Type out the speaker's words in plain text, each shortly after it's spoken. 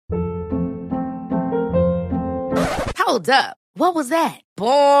Hold up. What was that?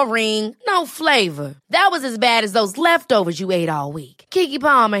 Boring. No flavor. That was as bad as those leftovers you ate all week. Keke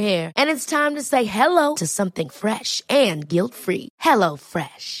Palmer here, and it's time to say hello to something fresh and guilt-free. Hello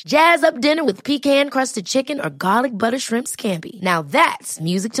Fresh. Jazz up dinner with pecan-crusted chicken or garlic butter shrimp scampi. Now that's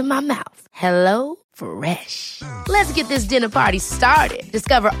music to my mouth. Hello Fresh. Let's get this dinner party started.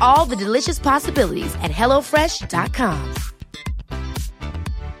 Discover all the delicious possibilities at hellofresh.com.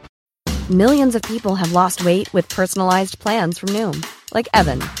 Millions of people have lost weight with personalized plans from Noom. Like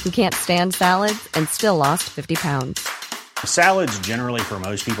Evan, who can't stand salads and still lost 50 pounds. Salads generally for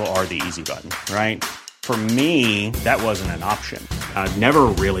most people are the easy button, right? For me, that wasn't an option. I never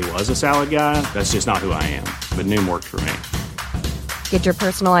really was a salad guy. That's just not who I am. But Noom worked for me. Get your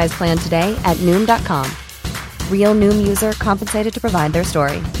personalized plan today at Noom.com. Real Noom user compensated to provide their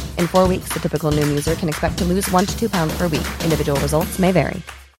story. In 4 weeks, the typical Noom user can expect to lose 1 to 2 pounds per week. Individual results may vary.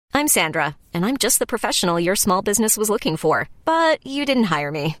 I'm Sandra, and I'm just the professional your small business was looking for. But you didn't hire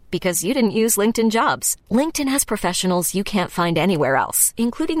me because you didn't use LinkedIn Jobs. LinkedIn has professionals you can't find anywhere else,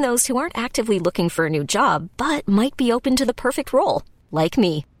 including those who aren't actively looking for a new job, but might be open to the perfect role, like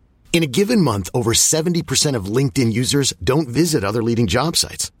me. In a given month, over 70% of LinkedIn users don't visit other leading job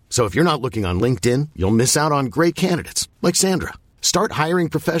sites. So if you're not looking on LinkedIn, you'll miss out on great candidates like Sandra. Start hiring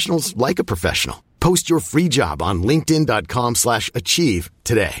professionals like a professional. Post your free job on linkedin.com/achieve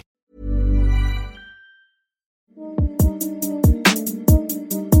today.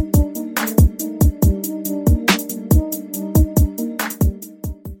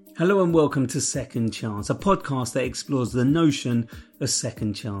 Hello and welcome to Second Chance, a podcast that explores the notion of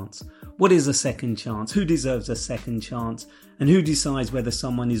second chance. What is a second chance? Who deserves a second chance? And who decides whether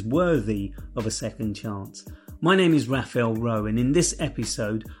someone is worthy of a second chance? My name is Raphael Rowe, and in this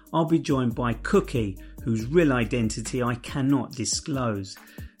episode I'll be joined by Cookie, whose real identity I cannot disclose.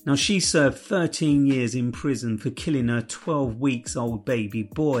 Now, she served 13 years in prison for killing her 12 weeks old baby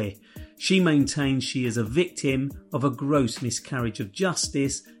boy. She maintains she is a victim of a gross miscarriage of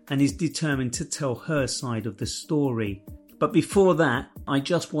justice and is determined to tell her side of the story. But before that, I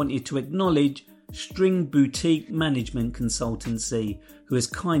just wanted to acknowledge String Boutique Management Consultancy, who has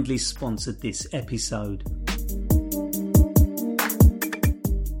kindly sponsored this episode.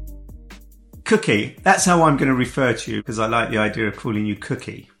 Cookie, that's how I'm going to refer to you because I like the idea of calling you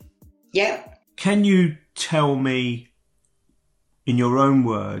Cookie. Yeah. Can you tell me, in your own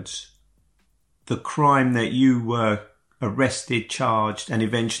words, the crime that you were arrested, charged and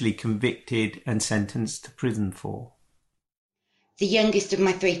eventually convicted and sentenced to prison for? The youngest of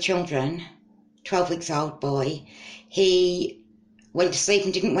my 3 children, 12 weeks old boy, he went to sleep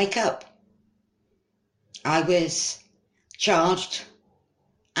and didn't wake up. I was charged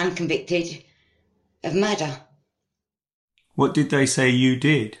and convicted of murder. What did they say you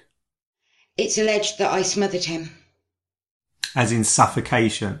did? It's alleged that I smothered him. As in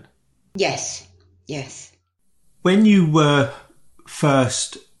suffocation? Yes, yes. When you were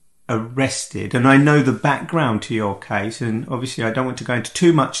first arrested, and I know the background to your case, and obviously I don't want to go into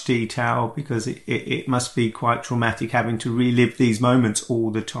too much detail because it must be quite traumatic having to relive these moments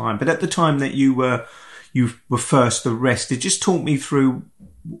all the time. But at the time that you were first arrested, just talk me through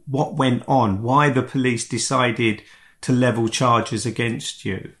what went on, why the police decided to level charges against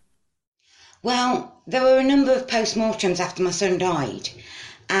you. Well, there were a number of post-mortems after my son died,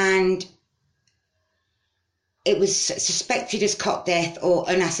 and it was suspected as cot death or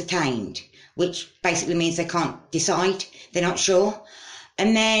unascertained, which basically means they can't decide, they're not sure.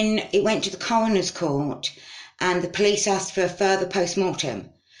 And then it went to the coroner's court, and the police asked for a further post-mortem.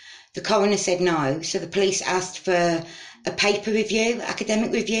 The coroner said no, so the police asked for a paper review,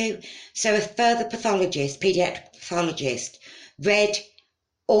 academic review. So a further pathologist, paediatric pathologist, read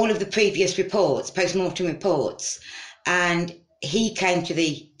all of the previous reports, post-mortem reports, and he came to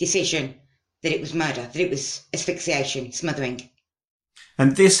the decision that it was murder, that it was asphyxiation, smothering.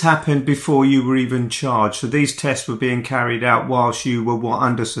 And this happened before you were even charged, so these tests were being carried out whilst you were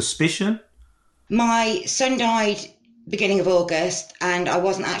under suspicion? My son died beginning of August, and I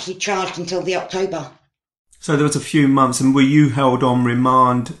wasn't actually charged until the October. So there was a few months, and were you held on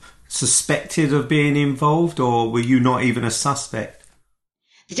remand suspected of being involved, or were you not even a suspect?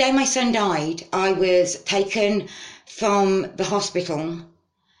 The day my son died, I was taken from the hospital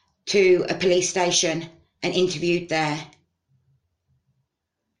to a police station and interviewed there.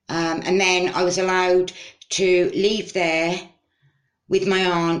 And then I was allowed to leave there with my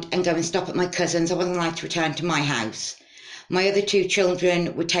aunt and go and stop at my cousin's. I wasn't allowed to return to my house. My other 2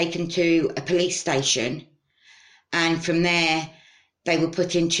 children were taken to a police station, and from there they were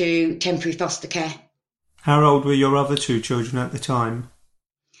put into temporary foster care. How old were your other 2 children at the time?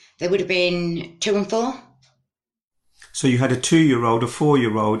 They would have been 2 and 4. So you had a 2-year-old, a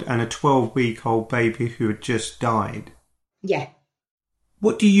 4-year-old and a 12-week-old baby who had just died. Yeah.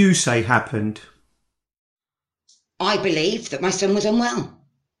 What do you say happened? I believe that my son was unwell.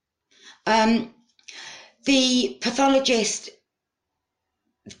 The pathologist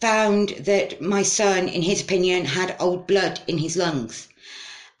found that my son, in his opinion, had old blood in his lungs.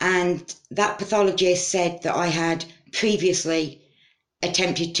 And that pathologist said that I had previously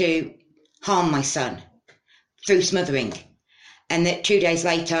attempted to harm my son through smothering, and that 2 days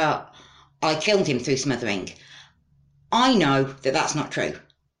later I killed him through smothering. I know that that's not true.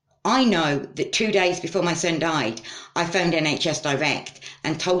 I know that 2 days before my son died, I phoned NHS Direct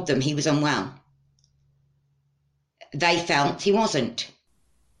and told them he was unwell. They felt he wasn't.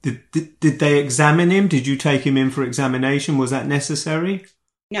 Did they examine him? Did you take him in for examination? Was that necessary?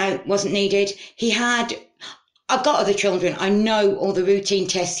 No, it wasn't needed. I've got other children. I know all the routine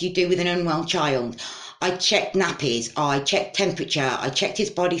tests you do with an unwell child. I checked nappies, I checked temperature, I checked his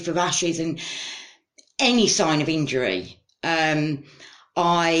body for rashes and any sign of injury.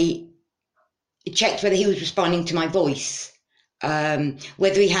 I checked whether he was responding to my voice,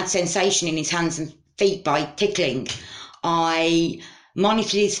 whether he had sensation in his hands and feet by tickling. I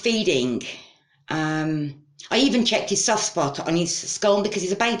monitored his feeding. I even checked his soft spot on his skull because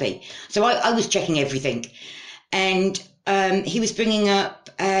he's a baby. So I was checking everything. And he was bringing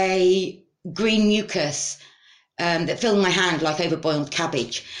up a green mucus that filled my hand like overboiled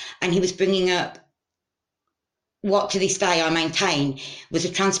cabbage. And he was bringing up what to this day I maintain was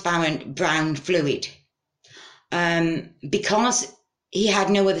a transparent brown fluid. Because he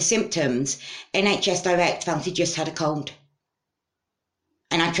had no other symptoms, NHS Direct felt he just had a cold.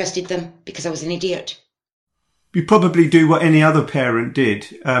 And I trusted them because I was an idiot. You probably do what any other parent did,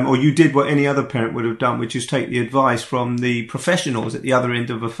 or you did what any other parent would have done, which is take the advice from the professionals at the other end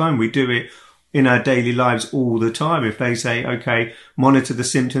of the phone. We do it in our daily lives all the time. If they say, okay, monitor the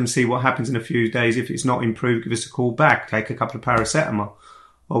symptoms, see what happens in a few days. If it's not improved, give us a call back, take a couple of paracetamol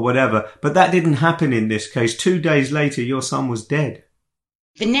or whatever. But that didn't happen in this case. 2 days later, your son was dead.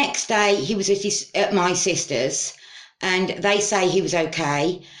 The next day, he was at my sister's, and they say he was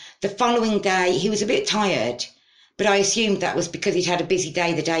okay. The following day, he was a bit tired, but I assumed that was because he'd had a busy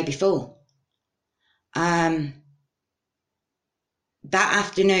day the day before. That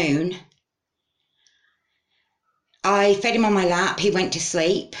afternoon, I fed him on my lap, he went to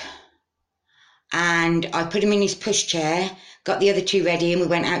sleep, and I put him in his pushchair, got the other two ready, and we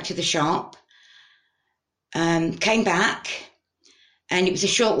went out to the shop. Came back, and it was a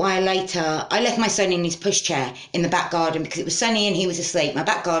short while later, I left my son in his pushchair in the back garden because it was sunny and he was asleep. My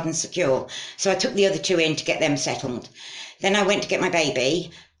back garden's secure, so I took the other two in to get them settled. Then I went to get my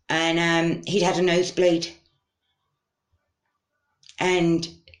baby, and he'd had a nosebleed. And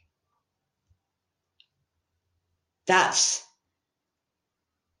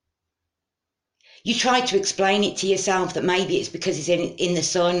you try to explain it to yourself that maybe it's because he's in the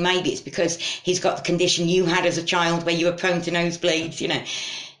sun, maybe it's because he's got the condition you had as a child where you were prone to nosebleeds, you know.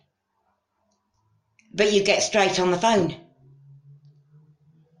 But you get straight on the phone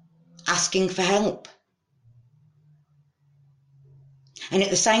asking for help. And at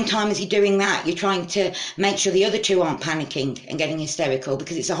the same time as you're doing that, you're trying to make sure the other two aren't panicking and getting hysterical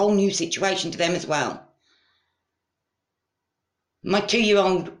because it's a whole new situation to them as well. My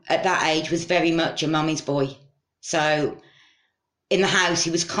 2-year-old at that age was very much a mummy's boy. So in the house, he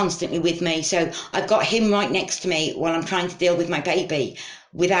was constantly with me. So I've got him right next to me while I'm trying to deal with my baby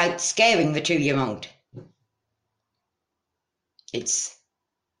without scaring the 2-year-old.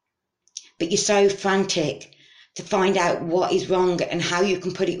 But you're so frantic to find out what is wrong and how you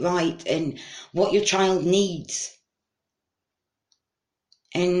can put it right and what your child needs.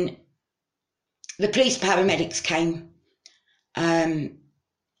 And the police paramedics came.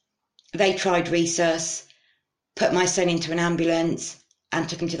 They tried resus, put my son into an ambulance and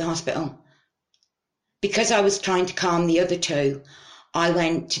took him to the hospital. Because I was trying to calm the other two, I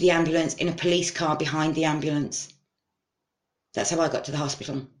went to the ambulance in a police car behind the ambulance. That's how I got to the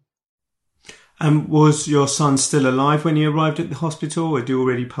hospital. And was your son still alive when he arrived at the hospital, or had he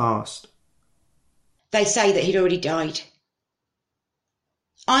already passed? They say that he'd already died.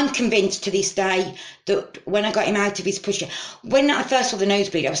 I'm convinced to this day that when I got him out of his pushchair, when I first saw the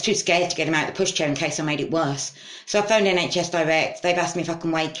nosebleed, I was too scared to get him out of the pushchair in case I made it worse. So I phoned NHS Direct. They've asked me if I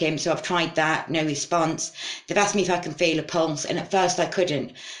can wake him, so I've tried that, no response. They've asked me if I can feel a pulse, and at first I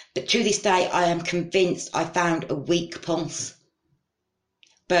couldn't. But to this day, I am convinced I found a weak pulse.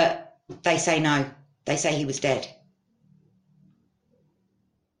 But they say no. They say he was dead.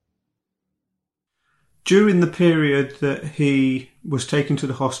 During the period that he was taken to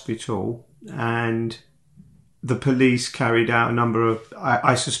the hospital and the police carried out a number of,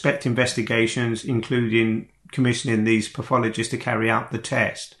 I suspect, investigations, including commissioning these pathologists to carry out the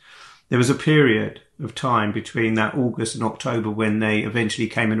test. There was a period of time between that August and October when they eventually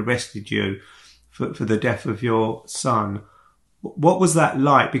came and arrested you for the death of your son. What was that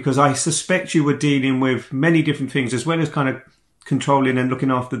like? Because I suspect you were dealing with many different things, as well as kind of controlling and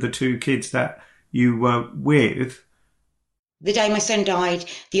looking after the two kids that you were with. The day my son died,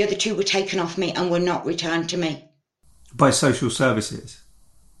 the other two were taken off me and were not returned to me. By social services?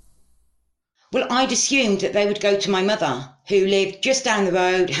 Well, I'd assumed that they would go to my mother, who lived just down the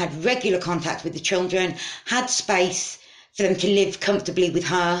road, had regular contact with the children, had space for them to live comfortably with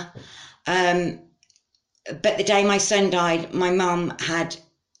her. But the day my son died, my mum had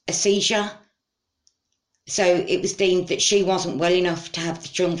a seizure. So it was deemed that she wasn't well enough to have the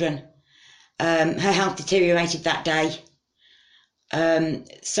children. Her health deteriorated that day.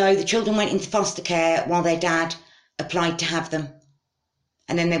 So the children went into foster care while their dad applied to have them.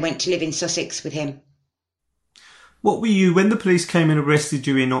 And then they went to live in Sussex with him. What were you, when the police came and arrested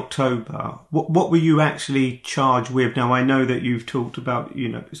you in October, what were you actually charged with? Now, I know that you've talked about,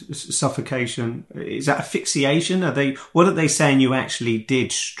 suffocation. Is that asphyxiation? What are they saying you actually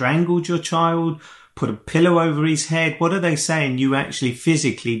did? Strangled your child? Put a pillow over his head? What are they saying you actually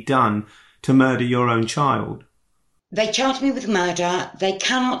physically done to murder your own child? They charged me with murder. They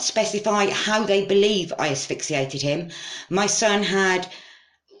cannot specify how they believe I asphyxiated him. My son had...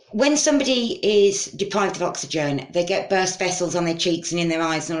 When somebody is deprived of oxygen, they get burst vessels on their cheeks and in their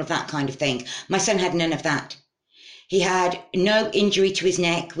eyes and all of that kind of thing. My son had none of that. He had no injury to his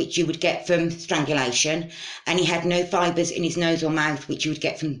neck, which you would get from strangulation, and he had no fibres in his nose or mouth, which you would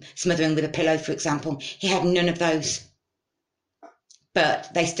get from smothering with a pillow, for example. He had none of those.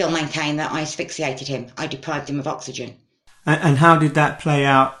 But they still maintain that I asphyxiated him. I deprived him of oxygen. And how did that play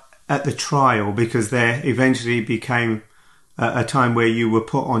out at the trial? Because there eventually became a time where you were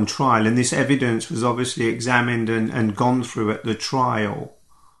put on trial, and this evidence was obviously examined and gone through at the trial.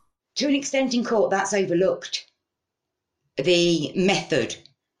 To an extent in court, that's overlooked. The method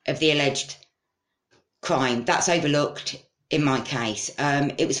of the alleged crime, that's overlooked in my case.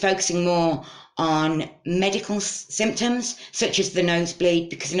 It was focusing more on medical symptoms, such as the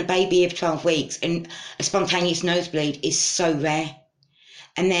nosebleed, because in a baby of 12 weeks, a spontaneous nosebleed is so rare.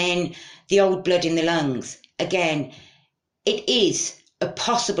 And then the old blood in the lungs. Again, it is a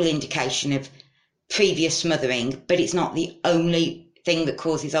possible indication of previous smothering, but it's not the only thing that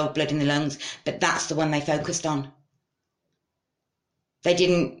causes old blood in the lungs, but that's the one they focused on. They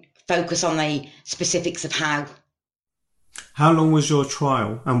didn't focus on the specifics of how. How long was your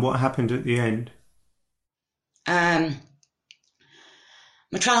trial and what happened at the end? My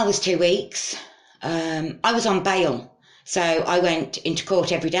trial was 2 weeks. I was on bail, so I went into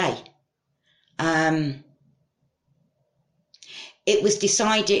court every day. It was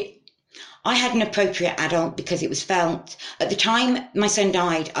decided I had an appropriate adult because it was felt. At the time my son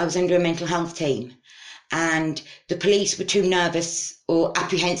died, I was under a mental health team, and the police were too nervous or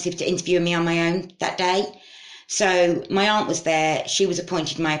apprehensive to interview me on my own that day. So my aunt was there. She was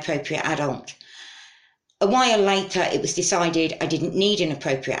appointed my appropriate adult. A while later, it was decided I didn't need an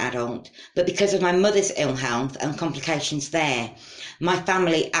appropriate adult, but because of my mother's ill health and complications there, my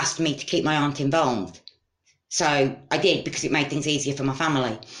family asked me to keep my aunt involved. So I did, because it made things easier for my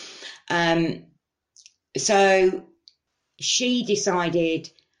family. So she decided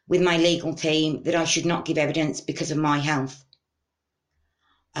with my legal team that I should not give evidence because of my health.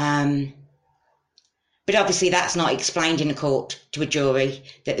 But obviously that's not explained in a court to a jury,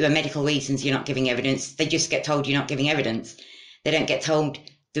 that there are medical reasons you're not giving evidence. They just get told you're not giving evidence. They don't get told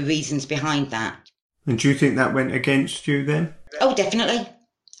the reasons behind that. And do you think that went against you then? Oh, definitely.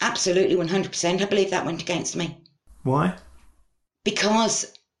 Absolutely, 100%. I believe that went against me. Why?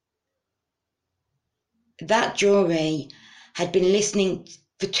 Because that jury had been listening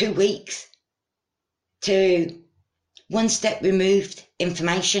for 2 weeks to one step removed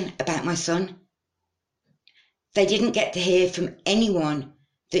information about my son. They didn't get to hear from anyone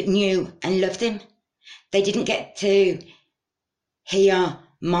that knew and loved him. They didn't get to hear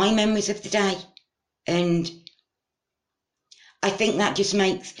my memories of the day. And I think that just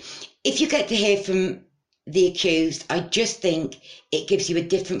makes, if you get to hear from the accused, I just think it gives you a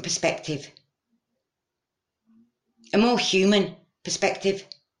different perspective, a more human perspective.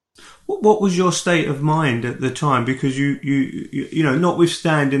 What was your state of mind at the time? Because you know,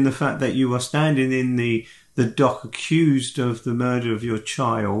 notwithstanding the fact that you are standing in the dock accused of the murder of your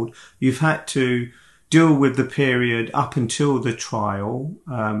child, you've had to deal with the period up until the trial,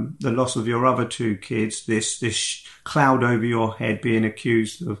 the loss of your other two kids, this cloud over your head, being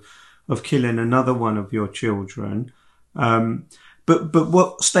accused of of killing another one of your children. But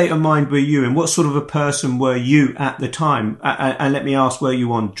what state of mind were you in? What sort of a person were you at the time? And let me ask, were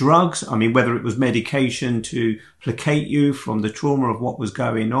you on drugs? I mean, whether it was medication to placate you from the trauma of what was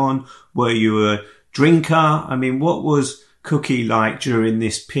going on. Were you a drinker? I mean, what was Cookie like during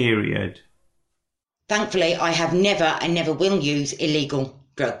this period? Thankfully, I have never and never will use illegal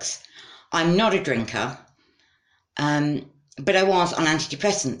drugs. I'm not a drinker, but I was on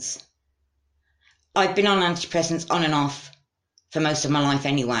antidepressants. I've been on antidepressants on and off for most of my life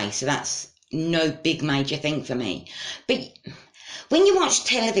anyway, so that's no big major thing for me. But when you watch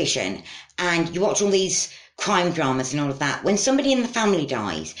television and you watch all these crime dramas and all of that, when somebody in the family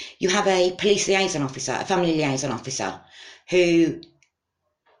dies, you have a police liaison officer, a family liaison officer, who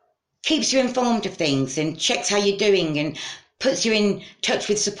keeps you informed of things and checks how you're doing and puts you in touch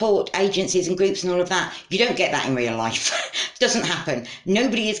with support agencies and groups and all of that. You don't get that in real life. It doesn't happen.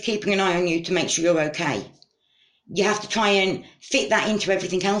 Nobody is keeping an eye on you to make sure you're okay. You have to try and fit that into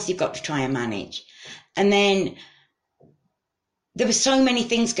everything else you've got to try and manage. And then there were so many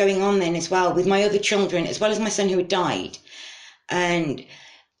things going on then as well with my other children, as well as my son who had died. And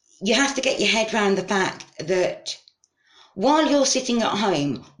you have to get your head around the fact that while you're sitting at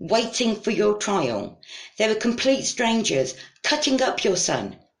home waiting for your trial, there are complete strangers cutting up your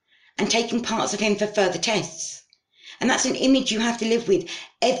son and taking parts of him for further tests. And that's an image you have to live with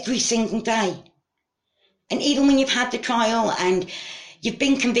every single day. And even when you've had the trial and you've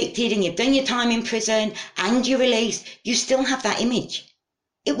been convicted and you've done your time in prison and you're released, you still have that image.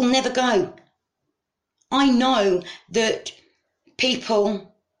 It will never go. I know that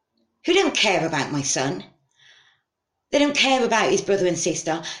people who don't care about my son, they don't care about his brother and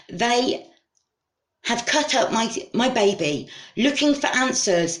sister, they have cut up my baby looking for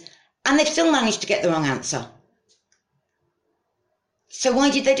answers, and they've still managed to get the wrong answer. So why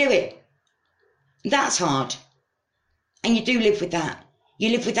did they do it? That's hard. And you do live with that. You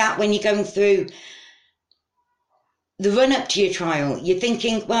live with that when you're going through the run up to your trial. You're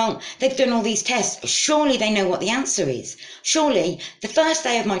thinking, well, they've done all these tests. Surely they know what the answer is. Surely the first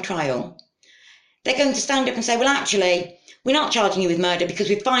day of my trial, they're going to stand up and say, well, actually, we're not charging you with murder because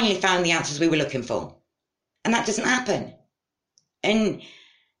we finally found the answers we were looking for. And that doesn't happen. And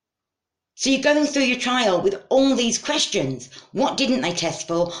so you're going through your trial with all these questions. What didn't they test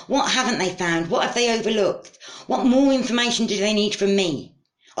for? What haven't they found? What have they overlooked? What more information do they need from me?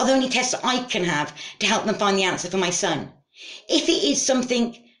 Are there any tests that I can have to help them find the answer for my son? If it is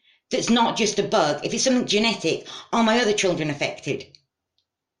something that's not just a bug, if it's something genetic, are my other children affected?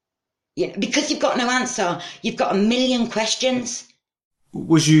 Because you've got no answer, you've got a million questions.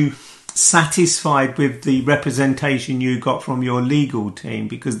 Was you satisfied with the representation you got from your legal team?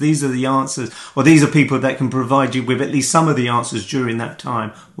 Because these are the answers, or these are people that can provide you with at least some of the answers during that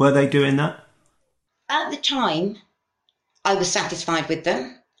time. Were they doing that? At the time, I was satisfied with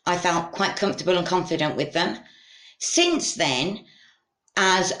them. I felt quite comfortable and confident with them. Since then,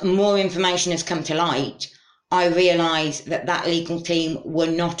 as more information has come to light, I realised that that legal team were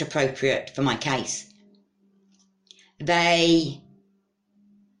not appropriate for my case. They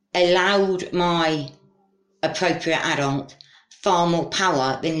allowed my appropriate adult far more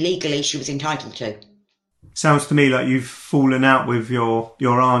power than legally she was entitled to. Sounds to me like you've fallen out with your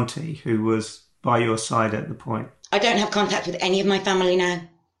auntie who was by your side at the point. I don't have contact with any of my family now.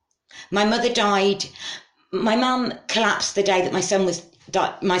 My mother died. My mum collapsed the day that my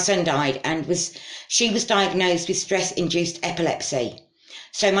son died, and she was diagnosed with stress-induced epilepsy.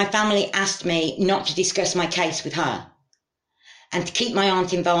 So my family asked me not to discuss my case with her and to keep my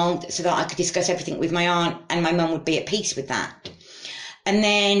aunt involved so that I could discuss everything with my aunt and my mum would be at peace with that. And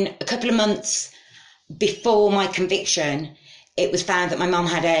then a couple of months before my conviction, it was found that my mum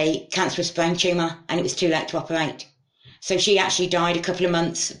had a cancerous brain tumour and it was too late to operate. So she actually died a couple of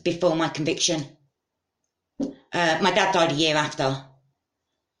months before my conviction. My dad died a year after.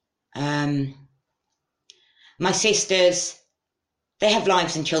 My sisters, they have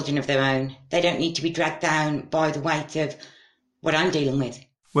lives and children of their own. They don't need to be dragged down by the weight of what I'm dealing with.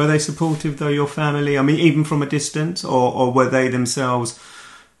 Were they supportive, though, your family? I mean, even from a distance, or were they themselves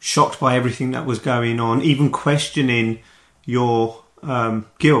shocked by everything that was going on, even questioning your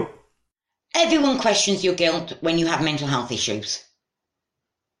guilt? Everyone questions your guilt when you have mental health issues.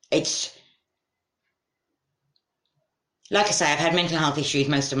 It's, like I say, I've had mental health issues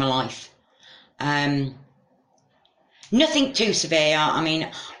most of my life. Nothing too severe. I mean,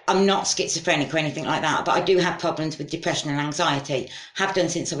 I'm not schizophrenic or anything like that, but I do have problems with depression and anxiety. Have done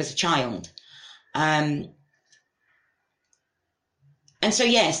since I was a child. And so,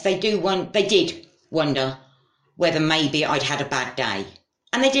 yes, they did wonder whether maybe I'd had a bad day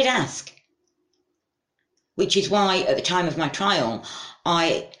And they did ask, which is why at the time of my trial,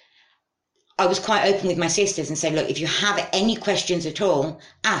 I was quite open with my sisters and said, look, if you have any questions at all,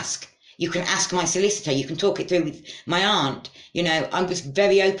 ask. You can ask my solicitor. You can talk it through with my aunt. You know, I was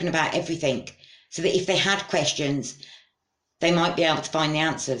very open about everything so that if they had questions, they might be able to find the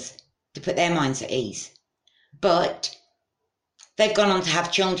answers to put their minds at ease. But they've gone on to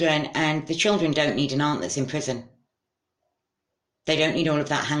have children, and the children don't need an aunt that's in prison. They don't need all of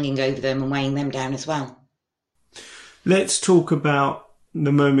that hanging over them and weighing them down as well. Let's talk about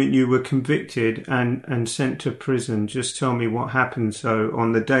the moment you were convicted and sent to prison. Just tell me what happened. So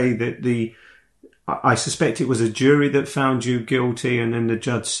on the day that I suspect it was a jury that found you guilty and then the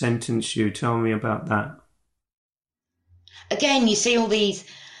judge sentenced you. Tell me about that. Again, you see all these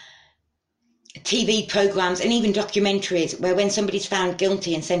TV programmes and even documentaries where when somebody's found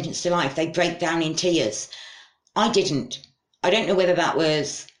guilty and sentenced to life, they break down in tears. I didn't. I don't know whether that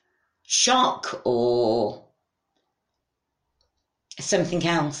was shock or something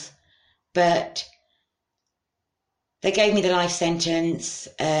else, but they gave me the life sentence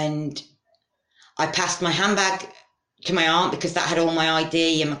and I passed my handbag to my aunt because that had all my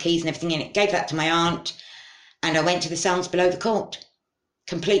ID and my keys and everything in it. Gave that to my aunt and I went to the cells below the court,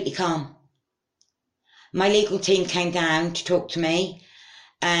 completely calm. My legal team came down to talk to me,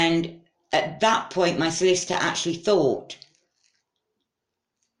 and at that point my solicitor actually thought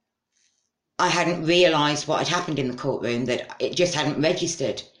I hadn't realised what had happened in the courtroom, that it just hadn't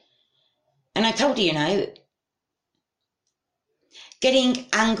registered. And I told her, you know, getting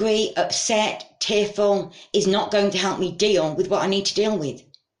angry, upset, tearful is not going to help me deal with what I need to deal with.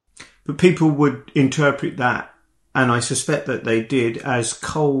 But people would interpret that, and I suspect that they did, as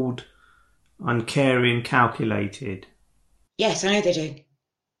cold, uncaring, calculated. Yes, I know they do.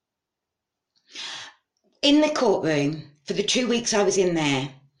 In the courtroom, for the 2 weeks I was in there,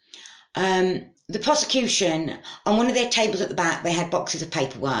 the prosecution, on one of their tables at the back, they had boxes of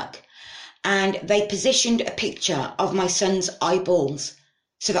paperwork, and they positioned a picture of my son's eyeballs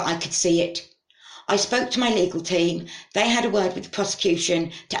so that I could see it. I spoke to my legal team. They had a word with the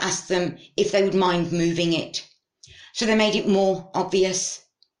prosecution to ask them if they would mind moving it. So they made it more obvious.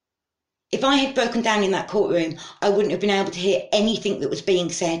 If I had broken down in that courtroom, I wouldn't have been able to hear anything that was being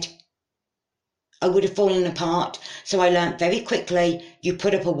said. I would have fallen apart. So I learnt very quickly, you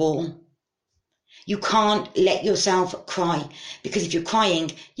put up a wall. You can't let yourself cry, because if you're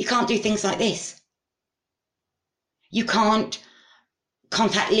crying, you can't do things like this. You can't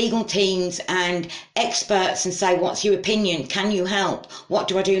contact legal teams and experts and say, what's your opinion? Can you help? What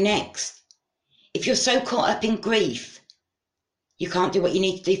do I do next? If you're so caught up in grief, you can't do what you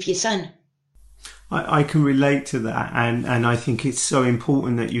need to do for your son. I can relate to that, and I think it's so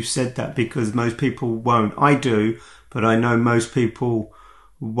important that you've said that, because most people won't. I do, but I know most people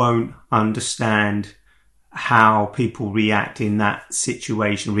won't understand how people react in that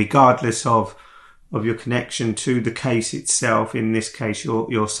situation, regardless of your connection to the case itself. In this case,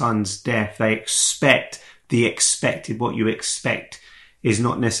 your son's death. They expect the expected. What you expect is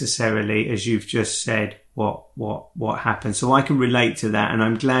not necessarily, as you've just said, what happened. So I can relate to that, and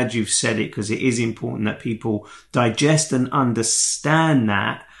I'm glad you've said it, because it is important that people digest and understand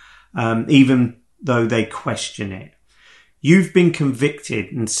that, even though they question it. You've been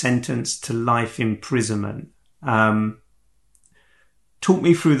convicted and sentenced to life imprisonment. Talk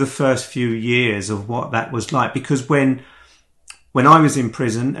me through the first few years of what that was like, because when I was in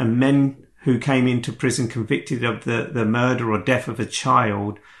prison, and men who came into prison convicted of the murder or death of a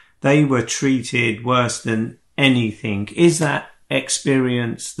child, they were treated worse than anything. Is that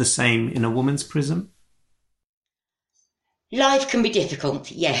experience the same in a woman's prison? Life can be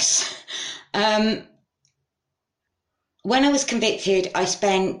difficult, yes. When I was convicted, I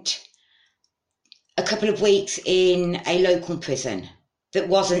spent a couple of weeks in a local prison that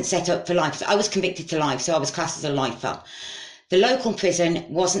wasn't set up for life. I was convicted to life, so I was classed as a lifer. The local prison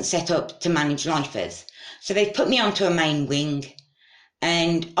wasn't set up to manage lifers. So they put me onto a main wing,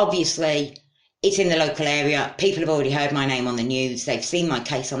 and obviously it's in the local area. People have already heard my name on the news. They've seen my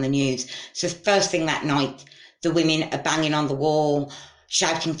case on the news. So first thing that night, the women are banging on the wall,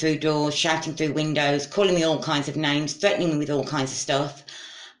 shouting through doors, shouting through windows, calling me all kinds of names, threatening me with all kinds of stuff.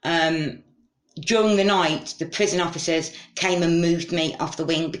 During the night, the prison officers came and moved me off the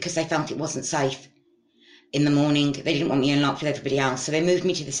wing because they felt it wasn't safe. In the morning, they didn't want me unlocked with everybody else, so they moved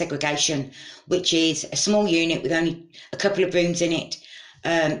me to the segregation, which is a small unit with only a couple of rooms in it,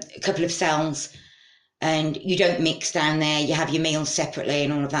 a couple of cells, and you don't mix down there. You have your meals separately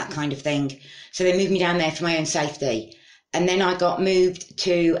and all of that kind of thing. So they moved me down there for my own safety. And then I got moved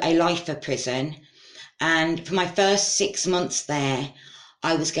to a lifer prison. And for my first 6 months there,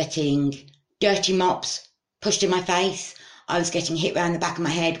 I was getting dirty mops pushed in my face. I was getting hit round the back of my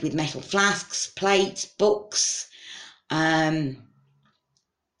head with metal flasks, plates, books. I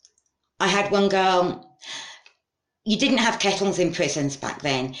had one girl. You didn't have kettles in prisons back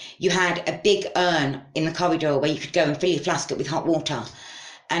then. You had a big urn in the corridor where you could go and fill your flask up with hot water.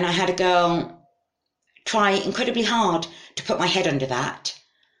 And I had a girl try incredibly hard to put my head under that.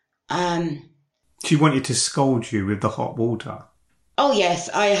 She wanted to scold you with the hot water. Oh, yes.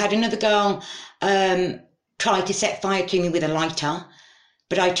 I had another girl try to set fire to me with a lighter,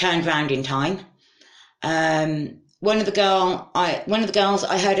 but I turned round in time. One of the girls,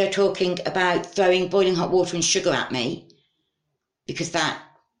 I heard her talking about throwing boiling hot water and sugar at me because that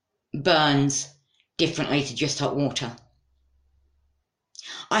burns differently to just hot water.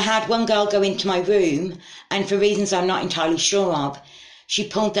 I had one girl go into my room, and for reasons I'm not entirely sure of, she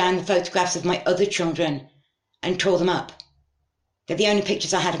pulled down the photographs of my other children and tore them up. They're the only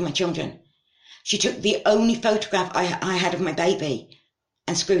pictures I had of my children. She took the only photograph I had of my baby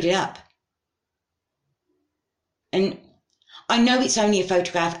and screwed it up. And I know it's only a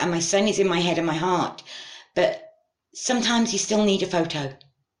photograph and my son is in my head and my heart, but sometimes you still need a photo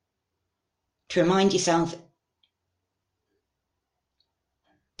to remind yourself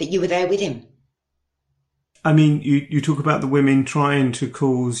that you were there with him. I mean, you talk about the women trying to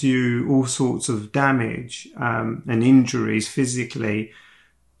cause you all sorts of damage and injuries physically.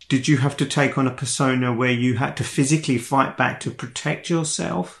 Did you have to take on a persona where you had to physically fight back to protect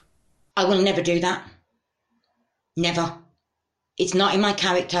yourself? I will never do that. Never. It's not in my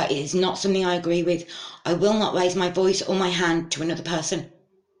character. It is not something I agree with. I will not raise my voice or my hand to another person.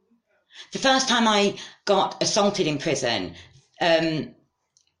 The first time I got assaulted in prison, a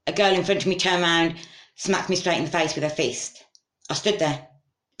girl in front of me turned around, smacked me straight in the face with her fist. I stood there,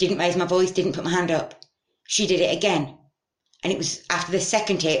 didn't raise my voice, didn't put my hand up. She did it again. And it was after the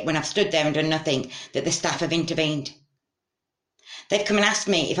second hit, when I've stood there and done nothing, that the staff have intervened. They've come and asked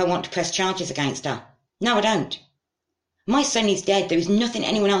me if I want to press charges against her. No, I don't. My son is dead. There is nothing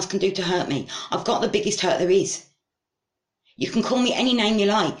anyone else can do to hurt me. I've got the biggest hurt there is. You can call me any name you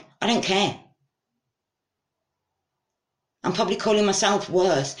like. I don't care. I'm probably calling myself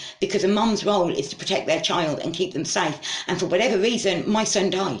worse because a mum's role is to protect their child and keep them safe. And for whatever reason, my son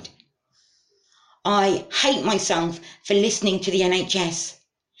died. I hate myself for listening to the NHS.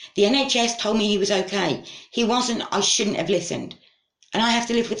 The NHS told me he was okay. He wasn't. I shouldn't have listened. And I have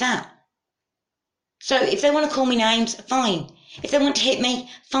to live with that. So if they want to call me names, fine. If they want to hit me,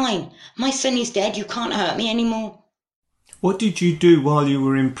 fine. My son is dead. You can't hurt me anymore. What did you do while you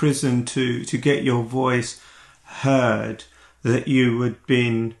were in prison to get your voice heard, that you had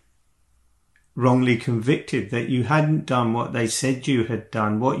been wrongly convicted, that you hadn't done what they said you had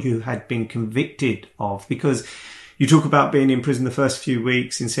done, what you had been convicted of? Because you talk about being in prison the first few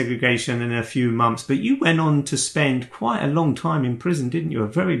weeks in segregation and a few months, but you went on to spend quite a long time in prison, didn't you? A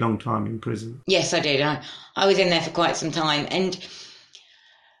very long time in prison. Yes, I did. I was in there for quite some time. And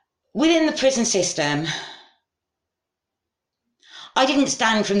within the prison system, I didn't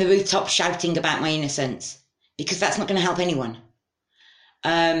stand from the rooftop shouting about my innocence, because that's not going to help anyone.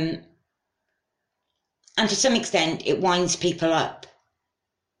 And to some extent, it winds people up.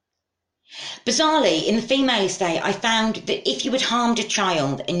 Bizarrely, in the female estate, I found that if you had harmed a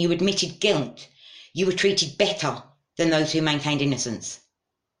child and you admitted guilt, you were treated better than those who maintained innocence,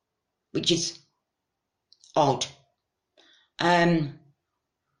 which is odd. I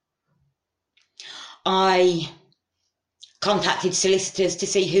contacted solicitors to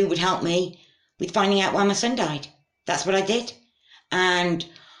see who would help me with finding out why my son died. That's what I did. And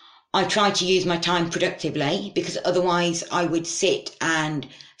I tried to use my time productively, because otherwise I would sit and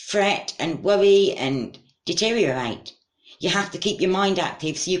fret and worry and deteriorate. You have to keep your mind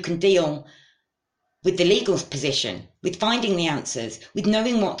active so you can deal with the legal position, with finding the answers, with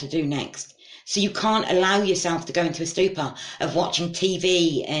knowing what to do next. So you can't allow yourself to go into a stupor of watching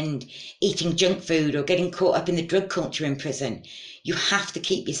TV and eating junk food or getting caught up in the drug culture in prison. You have to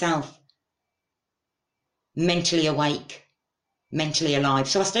keep yourself mentally awake, mentally alive.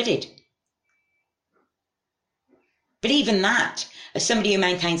 So I studied. But even that, as somebody who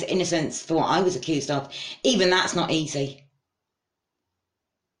maintains innocence for what I was accused of, even that's not easy.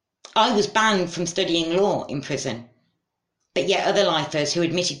 I was banned from studying law in prison, but yet other lifers who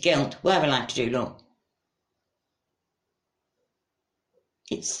admitted guilt were allowed to do law.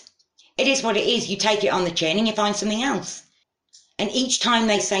 It is what it is. You take it on the chin and you find something else. And each time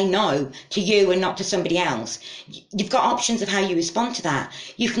they say no to you and not to somebody else, you've got options of how you respond to that.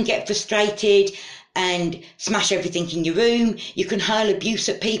 You can get frustrated and smash everything in your room. You can hurl abuse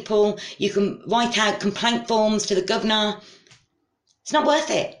at people. You can write out complaint forms to the governor. It's not worth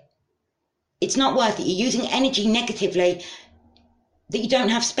it. It's not worth it. You're using energy negatively that you don't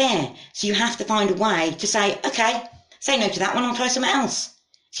have spare. So you have to find a way to say, okay, say no to that one, I'll try something else.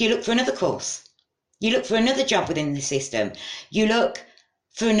 So you look for another course. You look for another job within the system. You look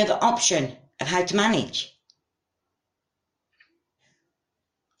for another option of how to manage.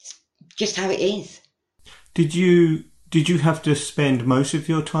 It's just how it is. Did you have to spend most of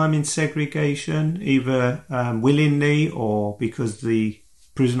your time in segregation, either willingly or because the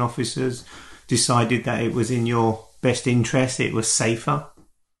prison officers decided that it was in your best interest, it was safer?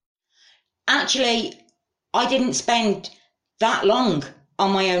 Actually, I didn't spend that long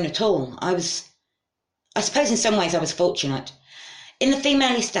on my own at all. I suppose in some ways I was fortunate. In the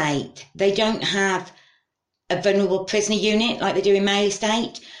female estate, they don't have a vulnerable prisoner unit like they do in male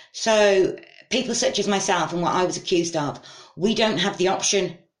estate. So people such as myself and what I was accused of, we don't have the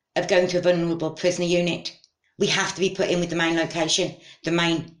option of going to a vulnerable prisoner unit. We have to be put in with the main location, the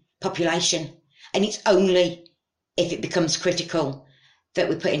main population. And it's only if it becomes critical that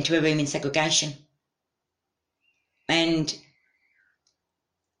we're put into a room in segregation. And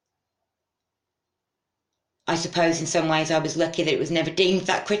I suppose in some ways I was lucky that it was never deemed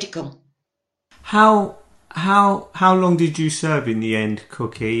that critical. How long did you serve in the end,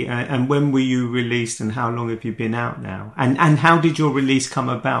 Cookie? And when were you released, and how long have you been out now? And how did your release come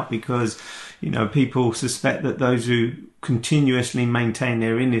about? Because, people suspect that those who continuously maintain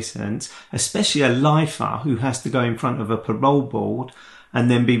their innocence, especially a lifer who has to go in front of a parole board and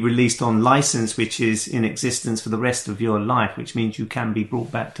then be released on license, which is in existence for the rest of your life, which means you can be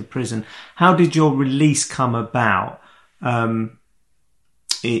brought back to prison. How did your release come about in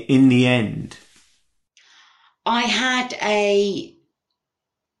the end? I had a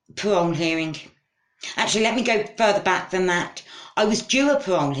parole hearing. Actually, let me go further back than that. I was due a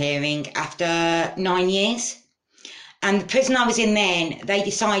parole hearing after 9 years. And the prison I was in then, they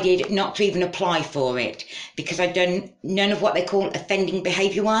decided not to even apply for it because I'd done none of what they call offending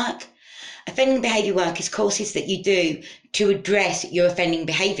behaviour work. Offending behaviour work is courses that you do to address your offending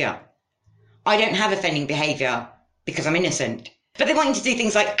behaviour. I don't have offending behaviour because I'm innocent. But they want you to do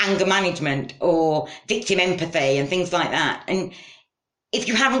things like anger management or victim empathy and things like that. And if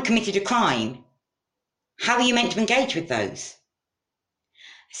you haven't committed a crime, how are you meant to engage with those?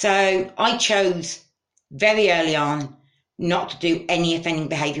 So I chose very early on not to do any offending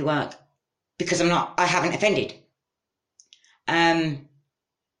behaviour work because I haven't offended.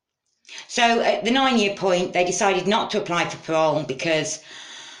 So at the 9-year point, they decided not to apply for parole because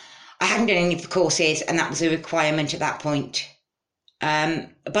I hadn't done any of the courses and that was a requirement at that point. By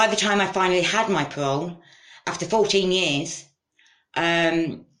the time I finally had my parole, after 14 years,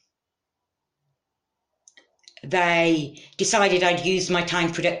 they decided I'd used my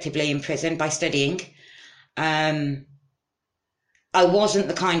time productively in prison by studying. I wasn't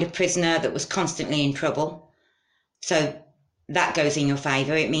the kind of prisoner that was constantly in trouble. So that goes in your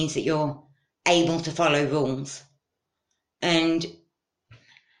favour. It means that you're able to follow rules. And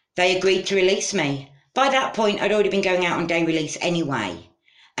they agreed to release me. By that point, I'd already been going out on day release anyway.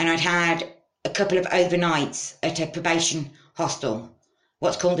 And I'd had a couple of overnights at a probation hostel,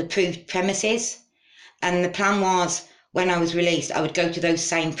 what's called approved premises. And the plan was when I was released, I would go to those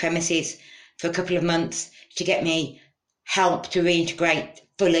same premises for a couple of months to get me help to reintegrate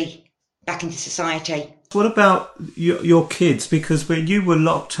fully back into society. What about your kids? Because when you were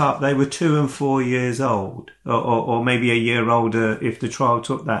locked up, they were 2 and 4 years old, or maybe a year older if the trial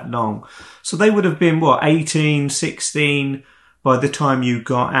took that long. So they would have been, 18, 16 by the time you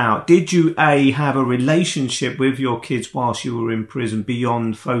got out. Did you, have a relationship with your kids whilst you were in prison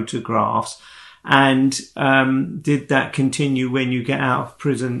beyond photographs? And did that continue when you get out of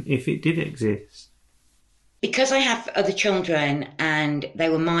prison, if it did exist? Because I have other children and they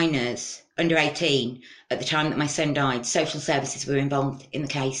were minors, under 18, at the time that my son died, social services were involved in the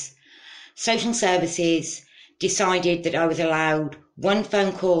case. Social services decided that I was allowed 1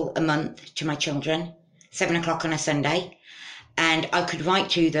 phone call a month to my children, 7 o'clock on a Sunday, and I could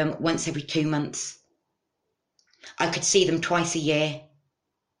write to them once every 2 months. I could see them twice a year.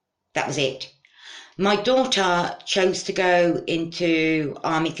 That was it. My daughter chose to go into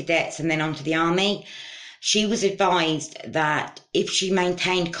Army Cadets and then onto the Army. She was advised that if she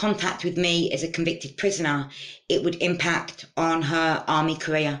maintained contact with me as a convicted prisoner, it would impact on her Army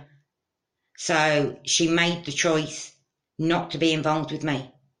career. So she made the choice not to be involved with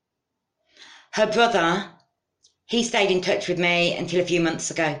me. Her brother, he stayed in touch with me until a few months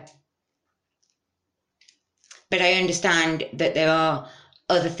ago. But I understand that there are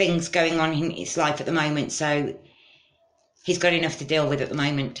other things going on in his life at the moment, so he's got enough to deal with at the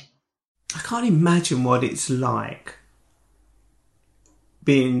moment. I can't imagine what it's like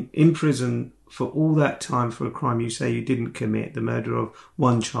being in prison for all that time for a crime you say you didn't commit, the murder of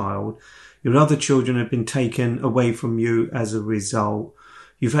one child. Your other children have been taken away from you as a result.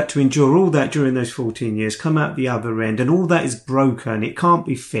 You've had to endure all that during those 14 years, come out the other end, and all that is broken. It can't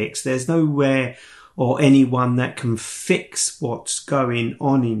be fixed. There's nowhere or anyone that can fix what's going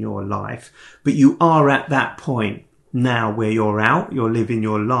on in your life. But you are at that point now where you're out, you're living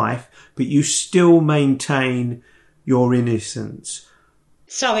your life, but you still maintain your innocence.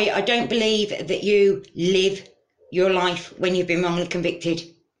 Sorry, I don't believe that you live your life when you've been wrongly convicted.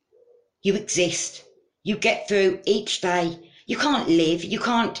 You exist. You get through each day. You can't live. You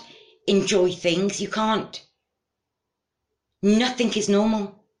can't enjoy things. You can't. Nothing is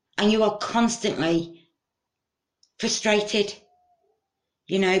normal. And you are constantly frustrated.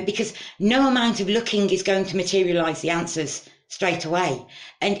 You know, because no amount of looking is going to materialise the answers straight away.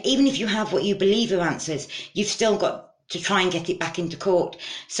 And even if you have what you believe are answers, you've still got to try and get it back into court.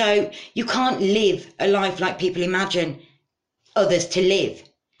 So you can't live a life like people imagine others to live,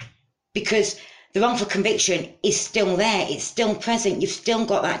 because the wrongful conviction is still there. It's still present. You've still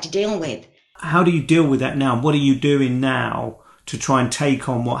got that to deal with. How do you deal with that now? What are you doing now to try and take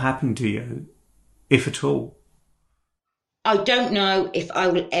on what happened to you, if at all? I don't know if I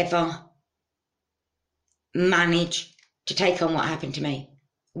will ever manage to take on what happened to me,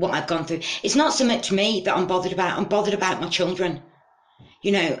 what I've gone through. It's not so much me that I'm bothered about. I'm bothered about my children.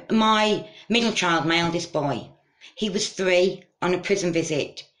 You know, my middle child, my eldest boy, he was 3 on a prison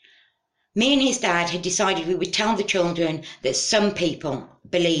visit. Me and his dad had decided we would tell the children that some people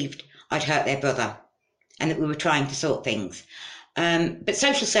believed I'd hurt their brother and that we were trying to sort things. But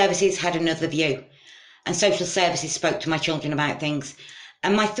social services had another view, and social services spoke to my children about things.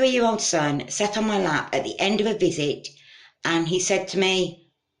 And my 3-year-old son sat on my lap at the end of a visit and he said to me,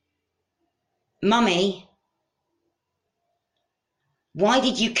 "Mummy, why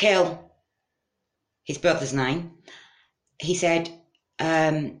did you kill his brother's name?" He said,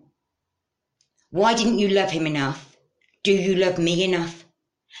 "Why didn't you love him enough? Do you love me enough?"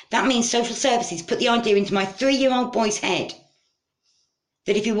 That means social services put the idea into my 3-year-old boy's head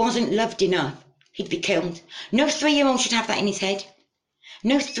that if he wasn't loved enough, he'd be killed. No 3-year-old should have that in his head.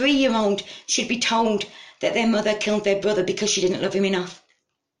 No 3-year-old should be told that their mother killed their brother because she didn't love him enough.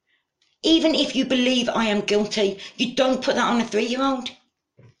 Even if you believe I am guilty, you don't put that on a 3-year-old.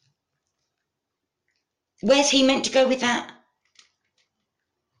 Where's he meant to go with that?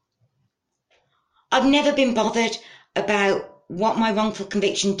 I've never been bothered about what my wrongful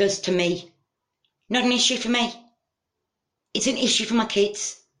conviction does to me. Not an issue for me. It's an issue for my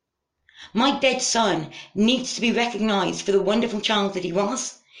kids. My dead son needs to be recognised for the wonderful child that he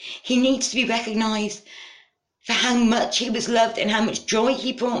was. He needs to be recognised for how much he was loved and how much joy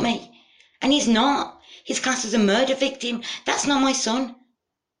he brought me. And he's not. He's classed as a murder victim. That's not my son.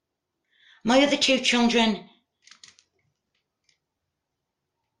 My other 2 children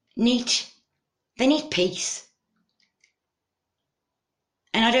need peace.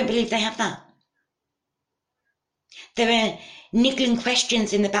 And I don't believe they have that. There are niggling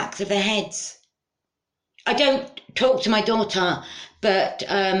questions in the backs of their heads. I don't talk to my daughter, but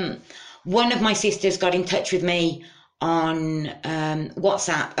one of my sisters got in touch with me on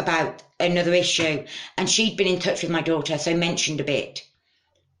WhatsApp about another issue, and she'd been in touch with my daughter, so mentioned a bit.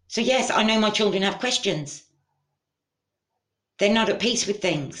 So yes, I know my children have questions. They're not at peace with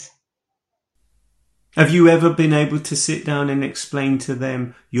things. Have you ever been able to sit down and explain to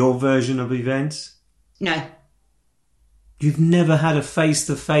them your version of events? No. You've never had a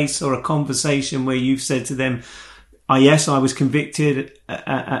face-to-face or a conversation where you've said to them, yes, I was convicted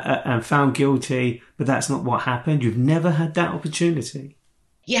and found guilty, but that's not what happened. You've never had that opportunity.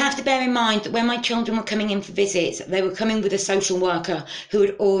 You have to bear in mind that when my children were coming in for visits, they were coming with a social worker who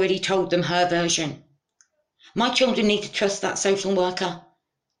had already told them her version. My children need to trust that social worker.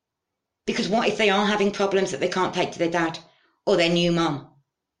 Because what if they are having problems that they can't take to their dad or their new mum?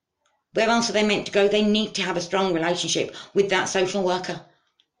 Where else are they meant to go? They need to have a strong relationship with that social worker.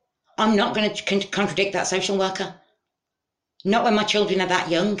 I'm not going to contradict that social worker. Not when my children are that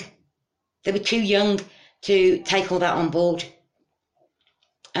young. They were too young to take all that on board.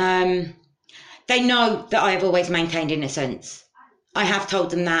 They know that I have always maintained innocence. I have told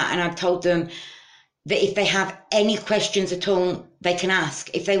them that, and I've told them that if they have any questions at all, they can ask.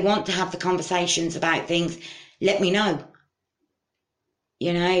 If they want to have the conversations about things, let me know.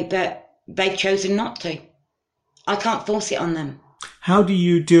 You know, but they've chosen not to. I can't force it on them. How do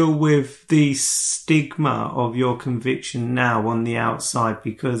you deal with the stigma of your conviction now on the outside?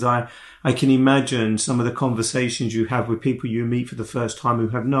 Because I can imagine some of the conversations you have with people you meet for the first time who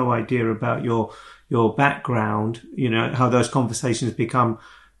have no idea about your your background, how those conversations become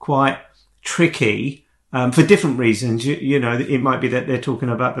quite tricky for different reasons. It might be that they're talking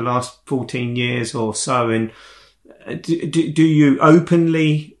about the last 14 years or so. And do you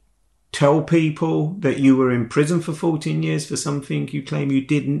openly tell people that you were in prison for 14 years for something you claim you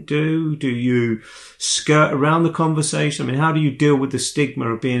didn't do? Do you skirt around the conversation? I mean, how do you deal with the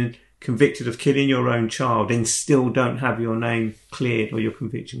stigma of being convicted of killing your own child and still don't have your name cleared or your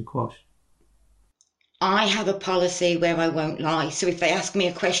conviction quashed? I have a policy where I won't lie. So if they ask me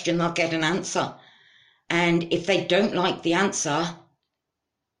a question, they'll get an answer. And if they don't like the answer,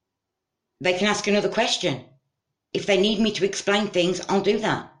 they can ask another question. If they need me to explain things, I'll do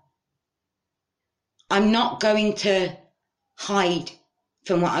that. I'm not going to hide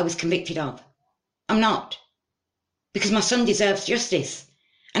from what I was convicted of. I'm not. Because my son deserves justice.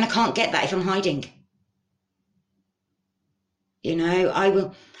 And I can't get that if I'm hiding.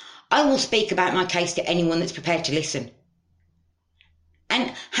 I will speak about my case to anyone that's prepared to listen.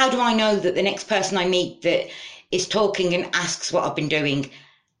 And how do I know that the next person I meet that is talking and asks what I've been doing,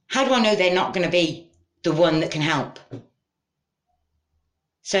 how do I know they're not going to be the one that can help?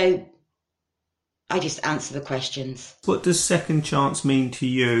 So I just answer the questions. What does second chance mean to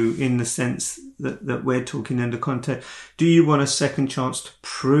you in the sense that we're talking in the context? Do you want a second chance to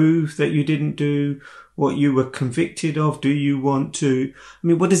prove that you didn't do what you were convicted of? Do you want to...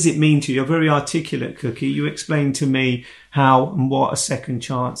 what does it mean to you? You're very articulate, Cookie. You explain to me how and what a second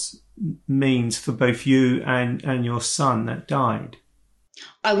chance means for both you and your son that died.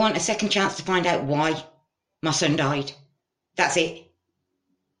 I want a second chance to find out why my son died. That's it.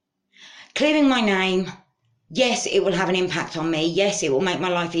 Clearing my name, yes, it will have an impact on me. Yes, it will make my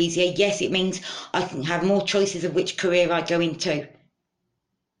life easier. Yes, it means I can have more choices of which career I go into.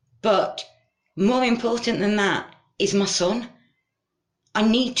 But more important than that is my son. I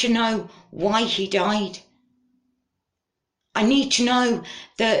need to know why he died. I need to know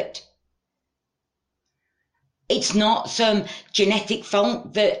that it's not some genetic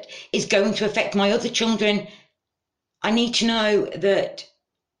fault that is going to affect my other children. I need to know that...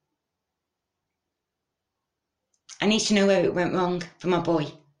 I need to know where it went wrong for my boy.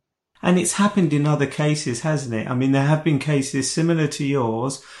 And it's happened in other cases, hasn't it? There have been cases similar to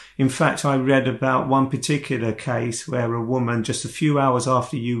yours. In fact, I read about one particular case where a woman, just a few hours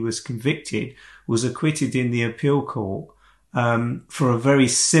after you was convicted, was acquitted in the appeal court for a very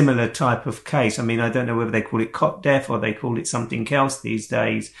similar type of case. I don't know whether they call it cot death or they call it something else these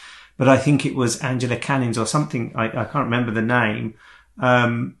days, but I think it was Angela Cannings or something. I can't remember the name.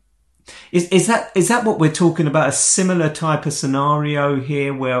 Is that what we're talking about? A similar type of scenario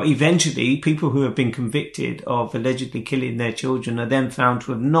here where eventually people who have been convicted of allegedly killing their children are then found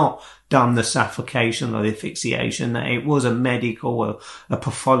to have not done the suffocation or the asphyxiation, that it was a medical or a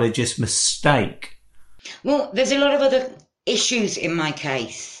pathologist mistake? Well, there's a lot of other issues in my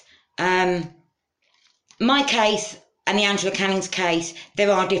case. My case and the Angela Cannings case,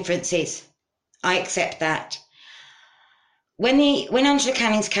 there are differences. I accept that. When Angela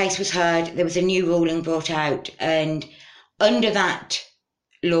Canning's case was heard, there was a new ruling brought out, and under that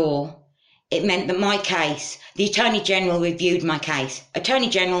law, it meant that my case, the Attorney General reviewed my case. Attorney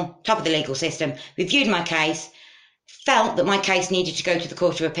General, top of the legal system, reviewed my case, felt that my case needed to go to the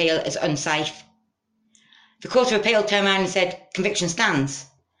Court of Appeal as unsafe. The Court of Appeal turned around and said, conviction stands.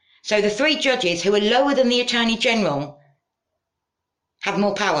 So the three judges who are lower than the Attorney General have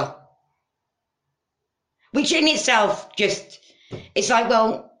more power. Which in itself it's like,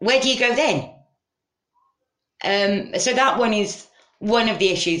 well, where do you go then? So that one is one of the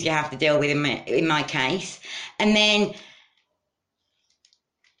issues you have to deal with in my case. And then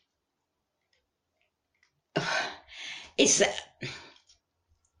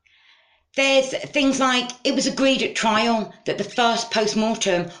there's things like it was agreed at trial that the first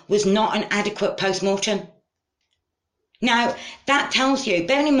post-mortem was not an adequate post-mortem. Now, that tells you,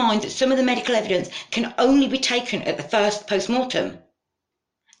 bearing in mind that some of the medical evidence can only be taken at the first post-mortem,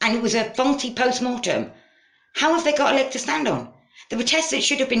 and it was a faulty post-mortem, how have they got a leg to stand on? There were tests that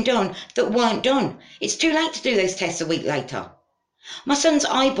should have been done that weren't done. It's too late to do those tests a week later. My son's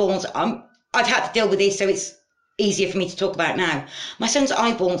eyeballs, I've had to deal with this, so it's easier for me to talk about now. My son's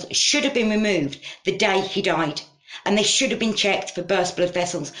eyeballs should have been removed the day he died, and they should have been checked for burst blood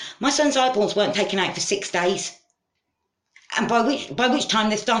vessels. My son's eyeballs weren't taken out for 6 days. And by which time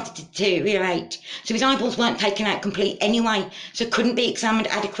they started to deteriorate. So his eyeballs weren't taken out complete anyway, so couldn't be examined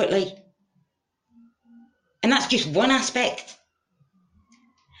adequately. And that's just one aspect.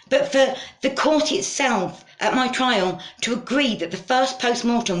 But for the court itself, at my trial, to agree that the first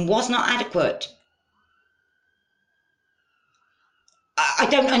post-mortem was not adequate, I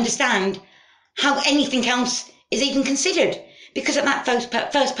don't understand how anything else is even considered. Because at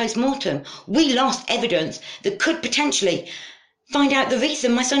that first post-mortem, we lost evidence that could potentially find out the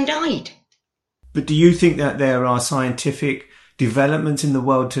reason my son died. But do you think that there are scientific developments in the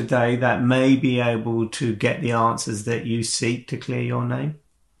world today that may be able to get the answers that you seek to clear your name?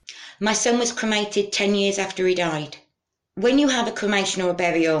 My son was cremated 10 years after he died. When you have a cremation or a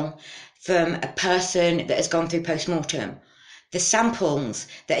burial from a person that has gone through post-mortem, the samples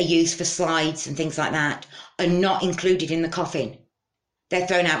that are used for slides and things like that are not included in the coffin. They're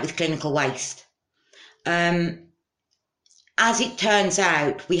thrown out with clinical waste. As it turns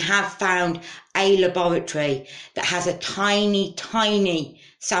out, we have found a laboratory that has a tiny, tiny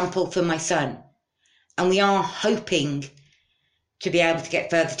sample for my son. And we are hoping to be able to get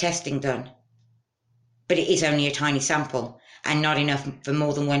further testing done. But it is only a tiny sample and not enough for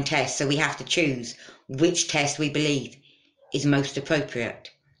more than one test. So we have to choose which test we believe is most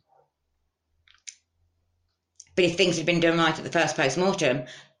appropriate. But if things had been done right at the first post-mortem,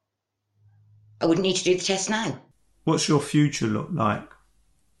 I wouldn't need to do the test now. What's your future look like?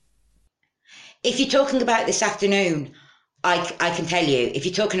 If you're talking about this afternoon, I can tell you. If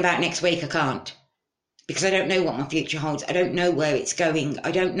you're talking about next week, I can't. Because I don't know what my future holds. I don't know where it's going.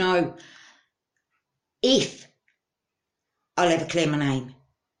 I don't know if I'll ever clear my name.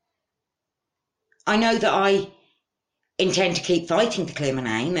 I know that I intend to keep fighting to clear my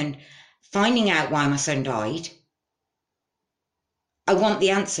name and finding out why my son died. I want the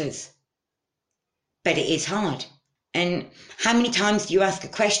answers. But it is hard. And how many times do you ask a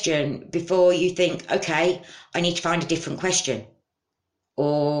question before you think, okay, I need to find a different question?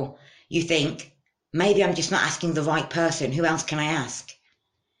 Or you think, maybe I'm just not asking the right person. Who else can I ask?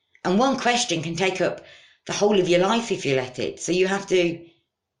 And one question can take up the whole of your life if you let it. So you have to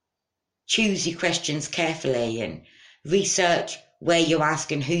choose your questions carefully and research where you ask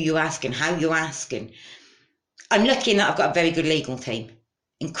and who you ask and how you ask. And I'm lucky in that I've got a very good legal team.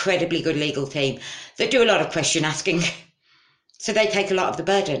 Incredibly good legal team that do a lot of question asking. So they take a lot of the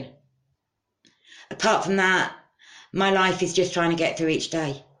burden. Apart from that, my life is just trying to get through each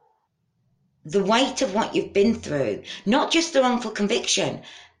day. The weight of what you've been through, not just the wrongful conviction,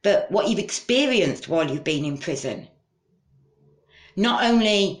 but what you've experienced while you've been in prison. Not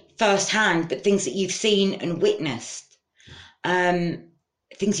only firsthand, but things that you've seen and witnessed,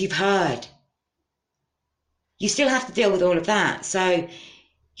 things you've heard. You still have to deal with all of that. So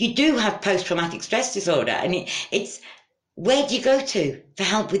you do have post-traumatic stress disorder, and it's where do you go to for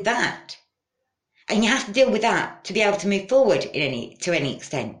help with that? And you have to deal with that to be able to move forward to any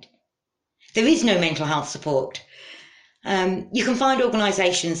extent. There is no mental health support. You can find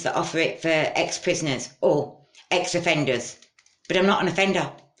organisations that offer it for ex-prisoners or ex-offenders, but I'm not an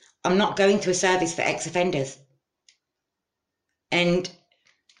offender. I'm not going to a service for ex-offenders. And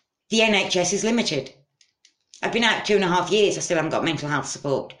the NHS is limited. I've been out 2.5 years, I still haven't got mental health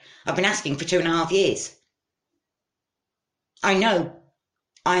support. I've been asking for 2.5 years. I know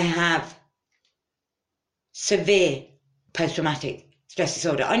I have severe post-traumatic stress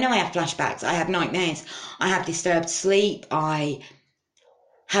disorder. I know I have flashbacks, I have nightmares, I have disturbed sleep, I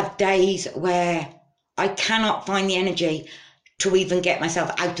have days where I cannot find the energy to even get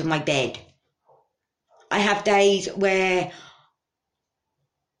myself out of my bed. I have days where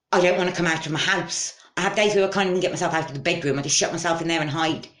I don't want to come out of my house. I have days where I can't even get myself out of the bedroom. I just shut myself in there and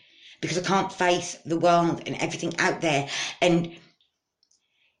hide because I can't face the world and everything out there. And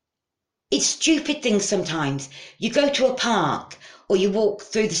it's stupid things sometimes. You go to a park or you walk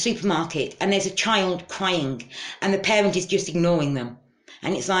through the supermarket and there's a child crying and the parent is just ignoring them.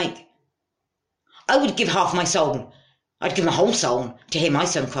 And it's like, I would give half my soul. I'd give my whole soul to hear my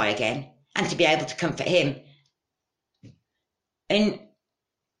son cry again and to be able to comfort him. And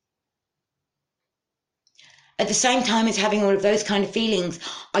at the same time as having all of those kind of feelings,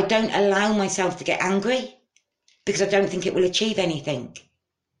 I don't allow myself to get angry because I don't think it will achieve anything.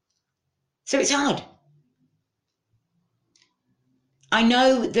 So it's hard. I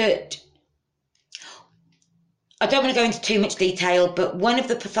know that I don't want to go into too much detail, but one of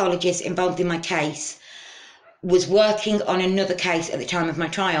the pathologists involved in my case was working on another case at the time of my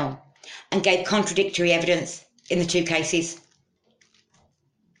trial and gave contradictory evidence in the two cases.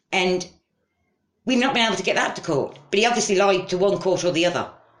 And we've not been able to get that to court, but he obviously lied to one court or the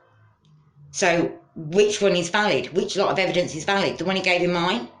other. So which one is valid? Which lot of evidence is valid? The one he gave in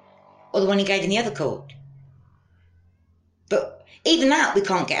mine or the one he gave in the other court? But even that we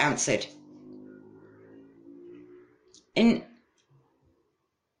can't get answered. And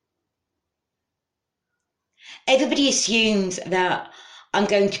everybody assumes that I'm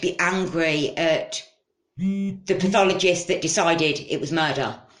going to be angry at the pathologist that decided it was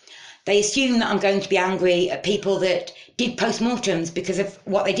murder. They assume that I'm going to be angry at people that did postmortems because of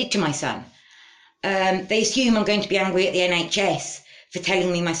what they did to my son. They assume I'm going to be angry at the NHS for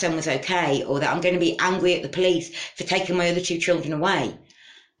telling me my son was okay, or that I'm going to be angry at the police for taking my other 2 children away.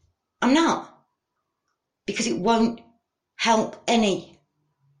 I'm not, because it won't help any.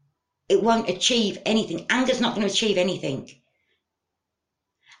 It won't achieve anything. Anger's not going to achieve anything.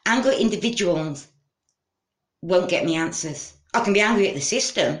 Anger at individuals won't get me answers. I can be angry at the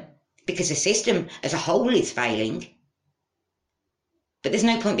system because the system as a whole is failing. But there's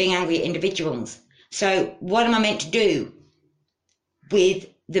no point being angry at individuals. So what am I meant to do with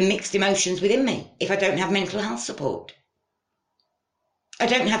the mixed emotions within me if I don't have mental health support? I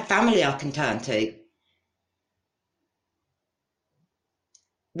don't have family I can turn to.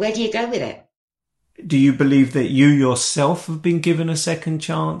 Where do you go with it? Do you believe that you yourself have been given a second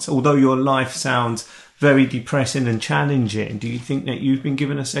chance? Although your life sounds very depressing and challenging, do you think that you've been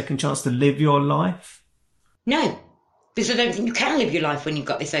given a second chance to live your life? No, because I don't think you can live your life when you've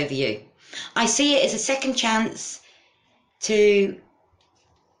got this over you. I see it as a second chance to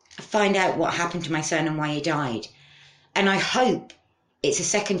find out what happened to my son and why he died. And I hope it's a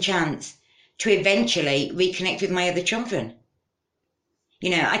second chance to eventually reconnect with my other children. You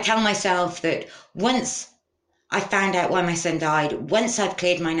know, I tell myself that once I found out why my son died, once I've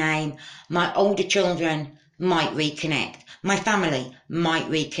cleared my name, my older children might reconnect. My family might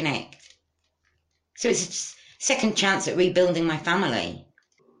reconnect. So it's a second chance at rebuilding my family.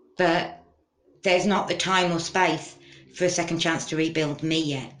 But there's not the time or space for a second chance to rebuild me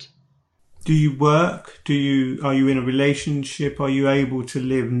yet. Do you work? Are you in a relationship? Are you able to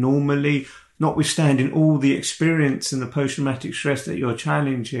live normally? Notwithstanding all the experience and the post-traumatic stress that you're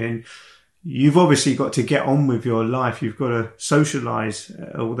challenging, you've obviously got to get on with your life. You've got to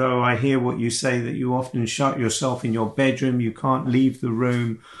socialise. Although I hear what you say, that you often shut yourself in your bedroom, you can't leave the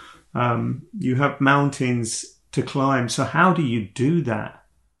room. You have mountains to climb. So how do you do that?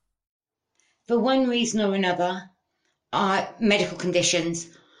 For one reason or another, medical conditions,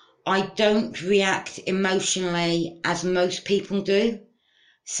 I don't react emotionally as most people do.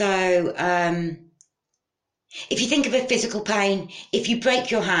 So if you think of a physical pain, if you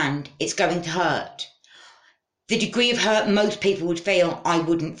break your hand, it's going to hurt. The degree of hurt most people would feel, I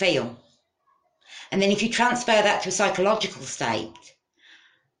wouldn't feel. And then if you transfer that to a psychological state,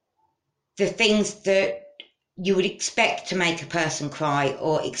 the things that you would expect to make a person cry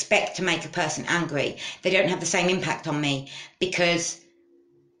or expect to make a person angry, they don't have the same impact on me because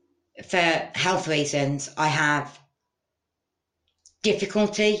for health reasons, I have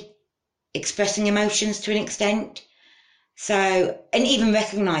difficulty expressing emotions to an extent. So, and even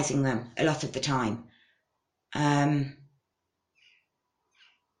recognising them a lot of the time. I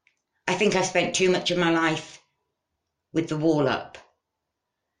think I spent too much of my life with the wall up.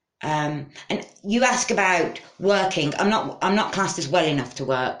 And you ask about working. I'm not classed as well enough to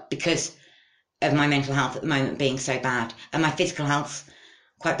work because of my mental health at the moment being so bad, and my physical health's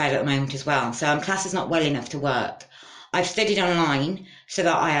quite bad at the moment as well. So I'm classed as not well enough to work. I've studied online so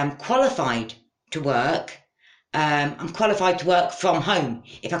that I am qualified to work. I'm qualified to work from home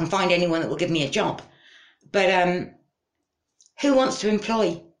if I can find anyone that will give me a job. But who wants to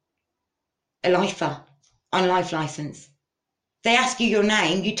employ a lifer on life licence? They ask you your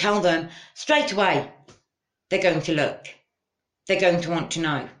name, you tell them straight away. They're going to look. They're going to want to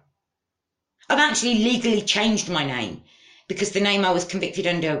know. I've actually legally changed my name because the name I was convicted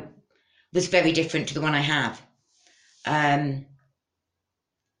under was very different to the one I have. And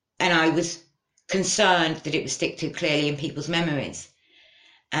I was concerned that it would stick too clearly in people's memories.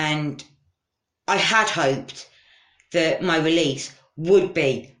 And I had hoped that my release would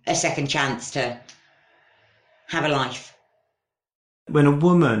be a second chance to have a life. When a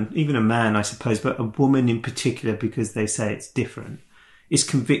woman, even a man I suppose, but a woman in particular, because they say it's different, is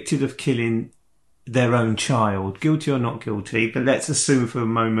convicted of killing their own child, guilty or not guilty, but let's assume for a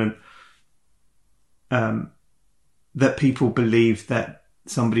moment that people believe that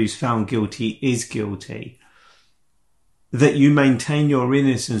somebody who's found guilty is guilty, that you maintain your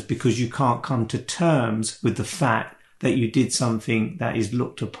innocence because you can't come to terms with the fact that you did something that is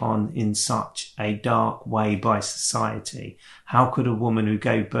looked upon in such a dark way by society. How could a woman who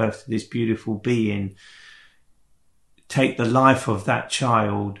gave birth to this beautiful being take the life of that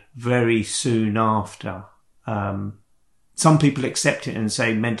child very soon after? Some people accept it and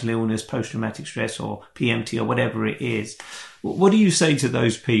say mental illness, post-traumatic stress or PMT or whatever it is. What do you say to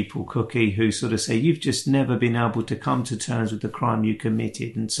those people, Cookie, who sort of say you've just never been able to come to terms with the crime you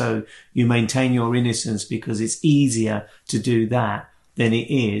committed, and so you maintain your innocence because it's easier to do that than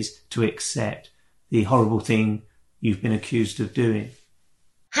it is to accept the horrible thing you've been accused of doing?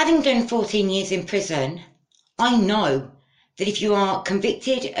 Having done 14 years in prison, I know that if you are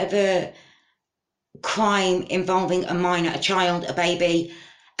convicted of a crime involving a minor, a child, a baby,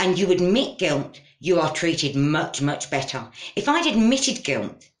 and you admit guilt, you are treated much, much better. If I'd admitted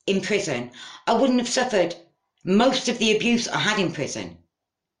guilt in prison, I wouldn't have suffered most of the abuse I had in prison.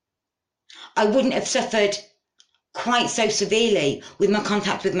 I wouldn't have suffered quite so severely with my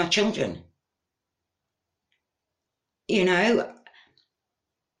contact with my children. You know,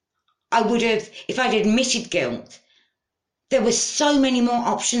 I would have, if I'd admitted guilt, there were so many more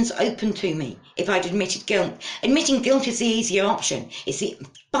options open to me if I'd admitted guilt. Admitting guilt is the easier option. It's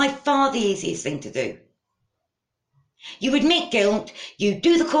by far the easiest thing to do. You admit guilt, you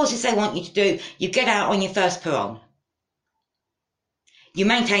do the courses they want you to do, you get out on your first parole. You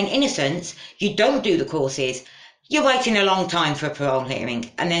maintain innocence, you don't do the courses, you're waiting a long time for a parole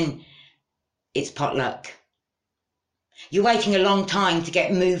hearing, and then it's potluck. You're waiting a long time to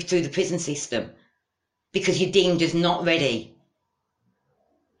get moved through the prison system because you're deemed as not ready.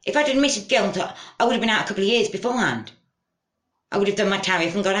 If I'd admitted guilt, I would have been out a couple of years beforehand. I would have done my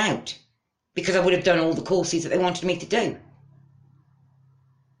tariff and got out because I would have done all the courses that they wanted me to do.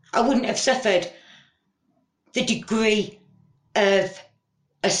 I wouldn't have suffered the degree of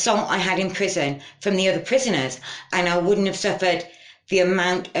assault I had in prison from the other prisoners, and I wouldn't have suffered the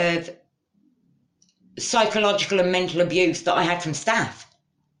amount of psychological and mental abuse that I had from staff.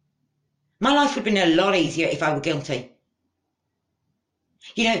 My life would have been a lot easier if I were guilty.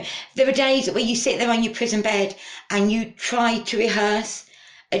 You know, there are days where you sit there on your prison bed and you try to rehearse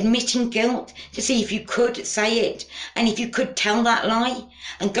admitting guilt to see if you could say it and if you could tell that lie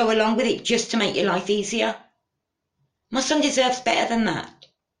and go along with it just to make your life easier. My son deserves better than that.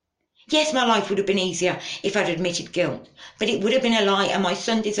 Yes, my life would have been easier if I'd admitted guilt, but it would have been a lie, and my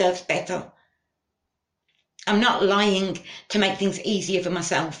son deserves better. I'm not lying to make things easier for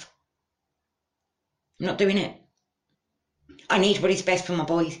myself. I'm not doing it. I need what is best for my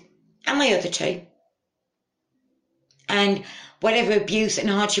boys and my other two. And whatever abuse and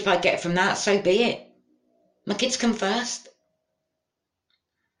hardship I get from that, so be it. My kids come first.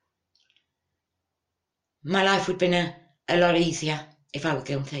 My life would have been a lot easier if I were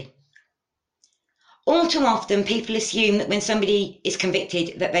guilty. All too often, people assume that when somebody is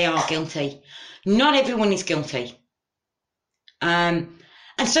convicted that they are guilty. Not everyone is guilty. And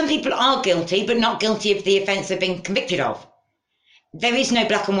some people are guilty, but not guilty of the offence they've been convicted of. There is no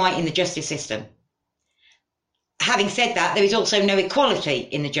black and white in the justice system. Having said that, there is also no equality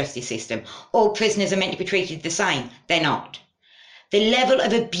in the justice system. All prisoners are meant to be treated the same. They're not. The level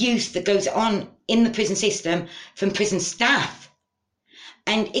of abuse that goes on in the prison system from prison staff,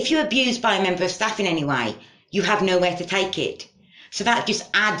 and if you're abused by a member of staff in any way, you have nowhere to take it. So that just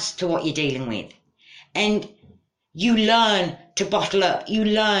adds to what you're dealing with. And you learn to bottle up. You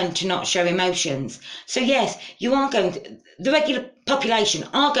learn to not show emotions. So yes, you are going to, the regular population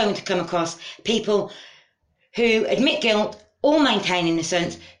are going to come across people who admit guilt or maintain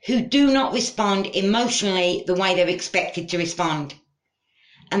innocence, who do not respond emotionally the way they're expected to respond.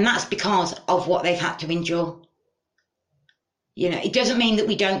 And that's because of what they've had to endure. You know, it doesn't mean that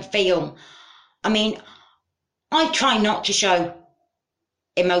we don't feel. I mean, I try not to show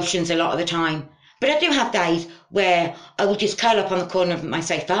emotions a lot of the time, but I do have days where I will just curl up on the corner of my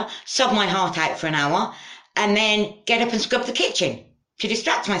sofa, sob my heart out for an hour, and then get up and scrub the kitchen to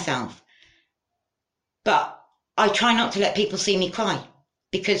distract myself. But I try not to let people see me cry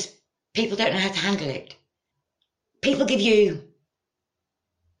because people don't know how to handle it. People give you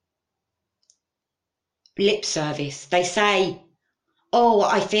lip service. They say, "Oh,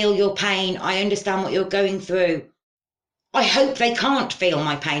 I feel your pain. I understand what you're going through." I hope they can't feel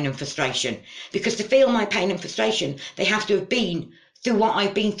my pain and frustration, because to feel my pain and frustration, they have to have been through what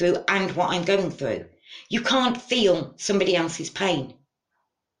I've been through and what I'm going through. You can't feel somebody else's pain.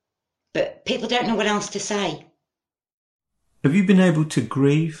 But people don't know what else to say. Have you been able to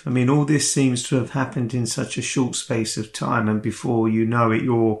grieve? I mean, all this seems to have happened in such a short space of time, and before you know it,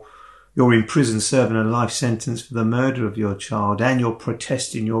 you're in prison serving a life sentence for the murder of your child, and you're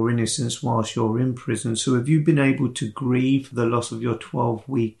protesting your innocence whilst you're in prison. So have you been able to grieve for the loss of your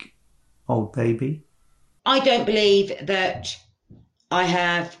 12-week-old baby? I don't believe that I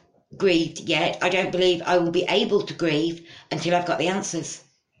have grieved yet. I don't believe I will be able to grieve until I've got the answers.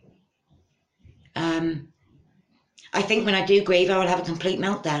 I think when I do grieve, I will have a complete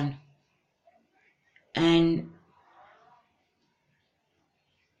meltdown. And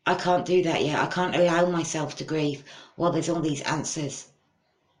I can't do that yet. I can't allow myself to grieve while there's all these answers.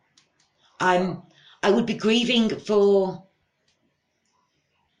 I would be grieving for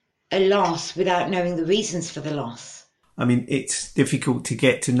a loss without knowing the reasons for the loss. I mean, it's difficult to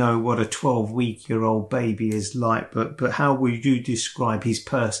get to know what a 12-week-old baby is like, but how would you describe his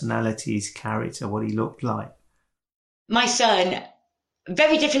personality, his character, what he looked like? My son,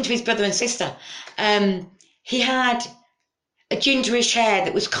 very different to his brother and sister. He had a gingerish hair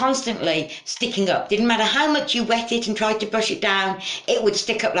that was constantly sticking up. Didn't matter how much you wet it and tried to brush it down, it would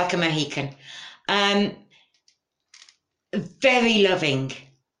stick up like a Mohican. Very loving,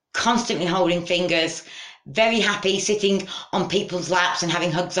 constantly holding fingers, very happy sitting on people's laps and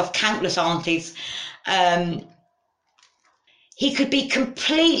having hugs off countless aunties. He could be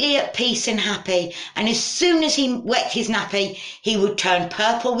completely at peace and happy, and as soon as he wet his nappy, he would turn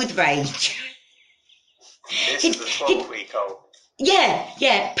purple with rage. This is the 12-week-old.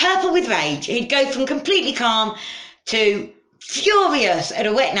 Yeah, purple with rage. He'd go from completely calm to furious at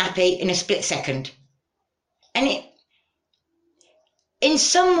a wet nappy in a split second. And in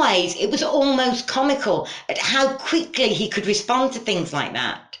some ways, it was almost comical at how quickly he could respond to things like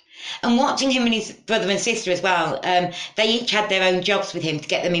that. And watching him and his brother and sister as well, they each had their own jobs with him to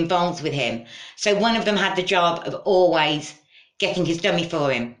get them involved with him. So one of them had the job of always getting his dummy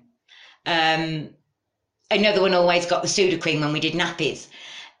for him. Another one always got the Sudocrem when we did nappies.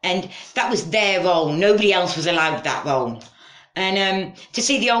 And that was their role. Nobody else was allowed that role. And to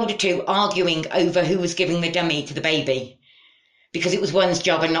see the older two arguing over who was giving the dummy to the baby, because it was one's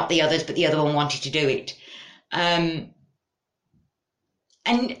job and not the other's, but the other one wanted to do it. And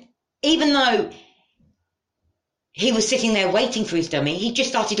even though he was sitting there waiting for his dummy, he just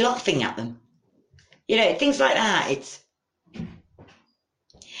started laughing at them. You know, things like that.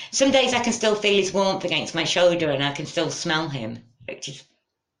 Some days I can still feel his warmth against my shoulder and I can still smell him, which is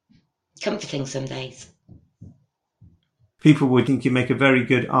comforting some days. People would think you make a very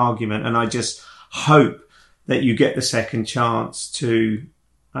good argument, and I just hope that you get the second chance to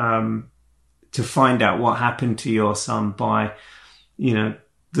find out what happened to your son by,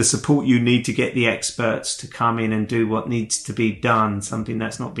 the support you need to get the experts to come in and do what needs to be done, something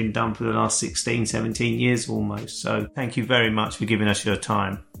that's not been done for the last 16, 17 years almost. So thank you very much for giving us your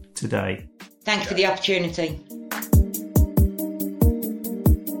time today. Thanks for the opportunity.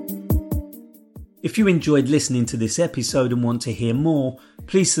 If you enjoyed listening to this episode and want to hear more,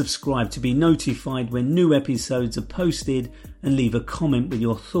 please subscribe to be notified when new episodes are posted and leave a comment with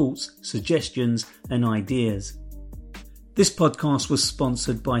your thoughts, suggestions and ideas. This podcast was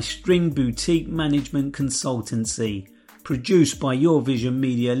sponsored by String Boutique Management Consultancy, produced by Your Vision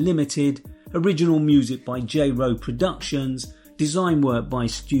Media Limited, original music by J Rowe Productions, design work by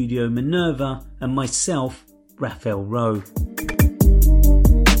Studio Minerva and myself, Raphael Rowe.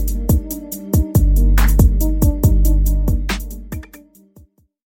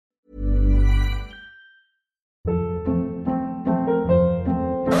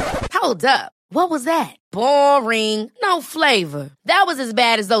 Hold up. What was that? Boring. No flavor. That was as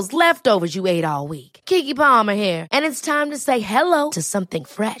bad as those leftovers you ate all week. Keke Palmer here, and it's time to say hello to something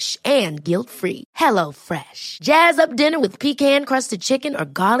fresh and guilt-free. Hello Fresh. Jazz up dinner with pecan-crusted chicken or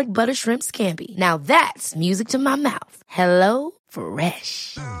garlic butter shrimp scampi. Now that's music to my mouth. Hello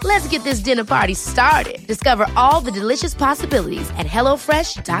Fresh. Let's get this dinner party started. Discover all the delicious possibilities at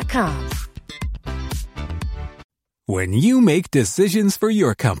HelloFresh.com. When you make decisions for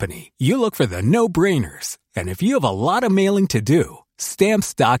your company, you look for the no-brainers. And if you have a lot of mailing to do,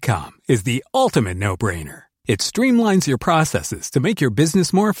 Stamps.com is the ultimate no-brainer. It streamlines your processes to make your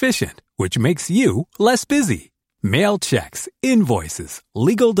business more efficient, which makes you less busy. Mail checks, invoices,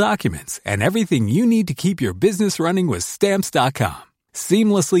 legal documents, and everything you need to keep your business running with Stamps.com.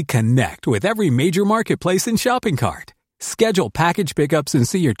 Seamlessly connect with every major marketplace and shopping cart. Schedule package pickups and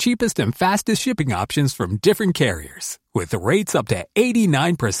see your cheapest and fastest shipping options from different carriers, with rates up to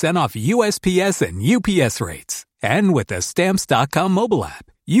 89% off USPS and UPS rates. And with the Stamps.com mobile app,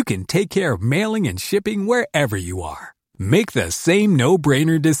 you can take care of mailing and shipping wherever you are. Make the same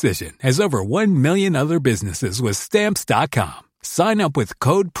no-brainer decision as over 1 million other businesses with Stamps.com. Sign up with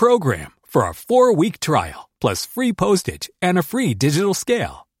code PROGRAM for a 4-week trial, plus free postage and a free digital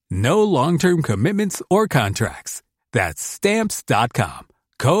scale. No long-term commitments or contracts. That's Stamps.com.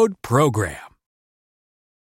 Code PROGRAM.